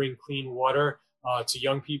helps bring clean water to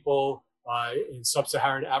young people in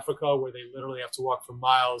sub-Saharan Africa, where they literally have to walk for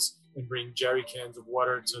miles and bring jerry cans of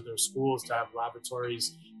water to their schools to have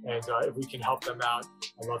laboratories. And if we can help them out,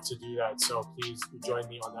 I'd love to do that. So please join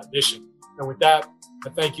me on that mission. And with that, I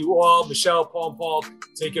thank you all. Michelle, Paul, and Paul,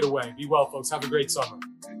 take it away. Be well, folks. Have a great summer.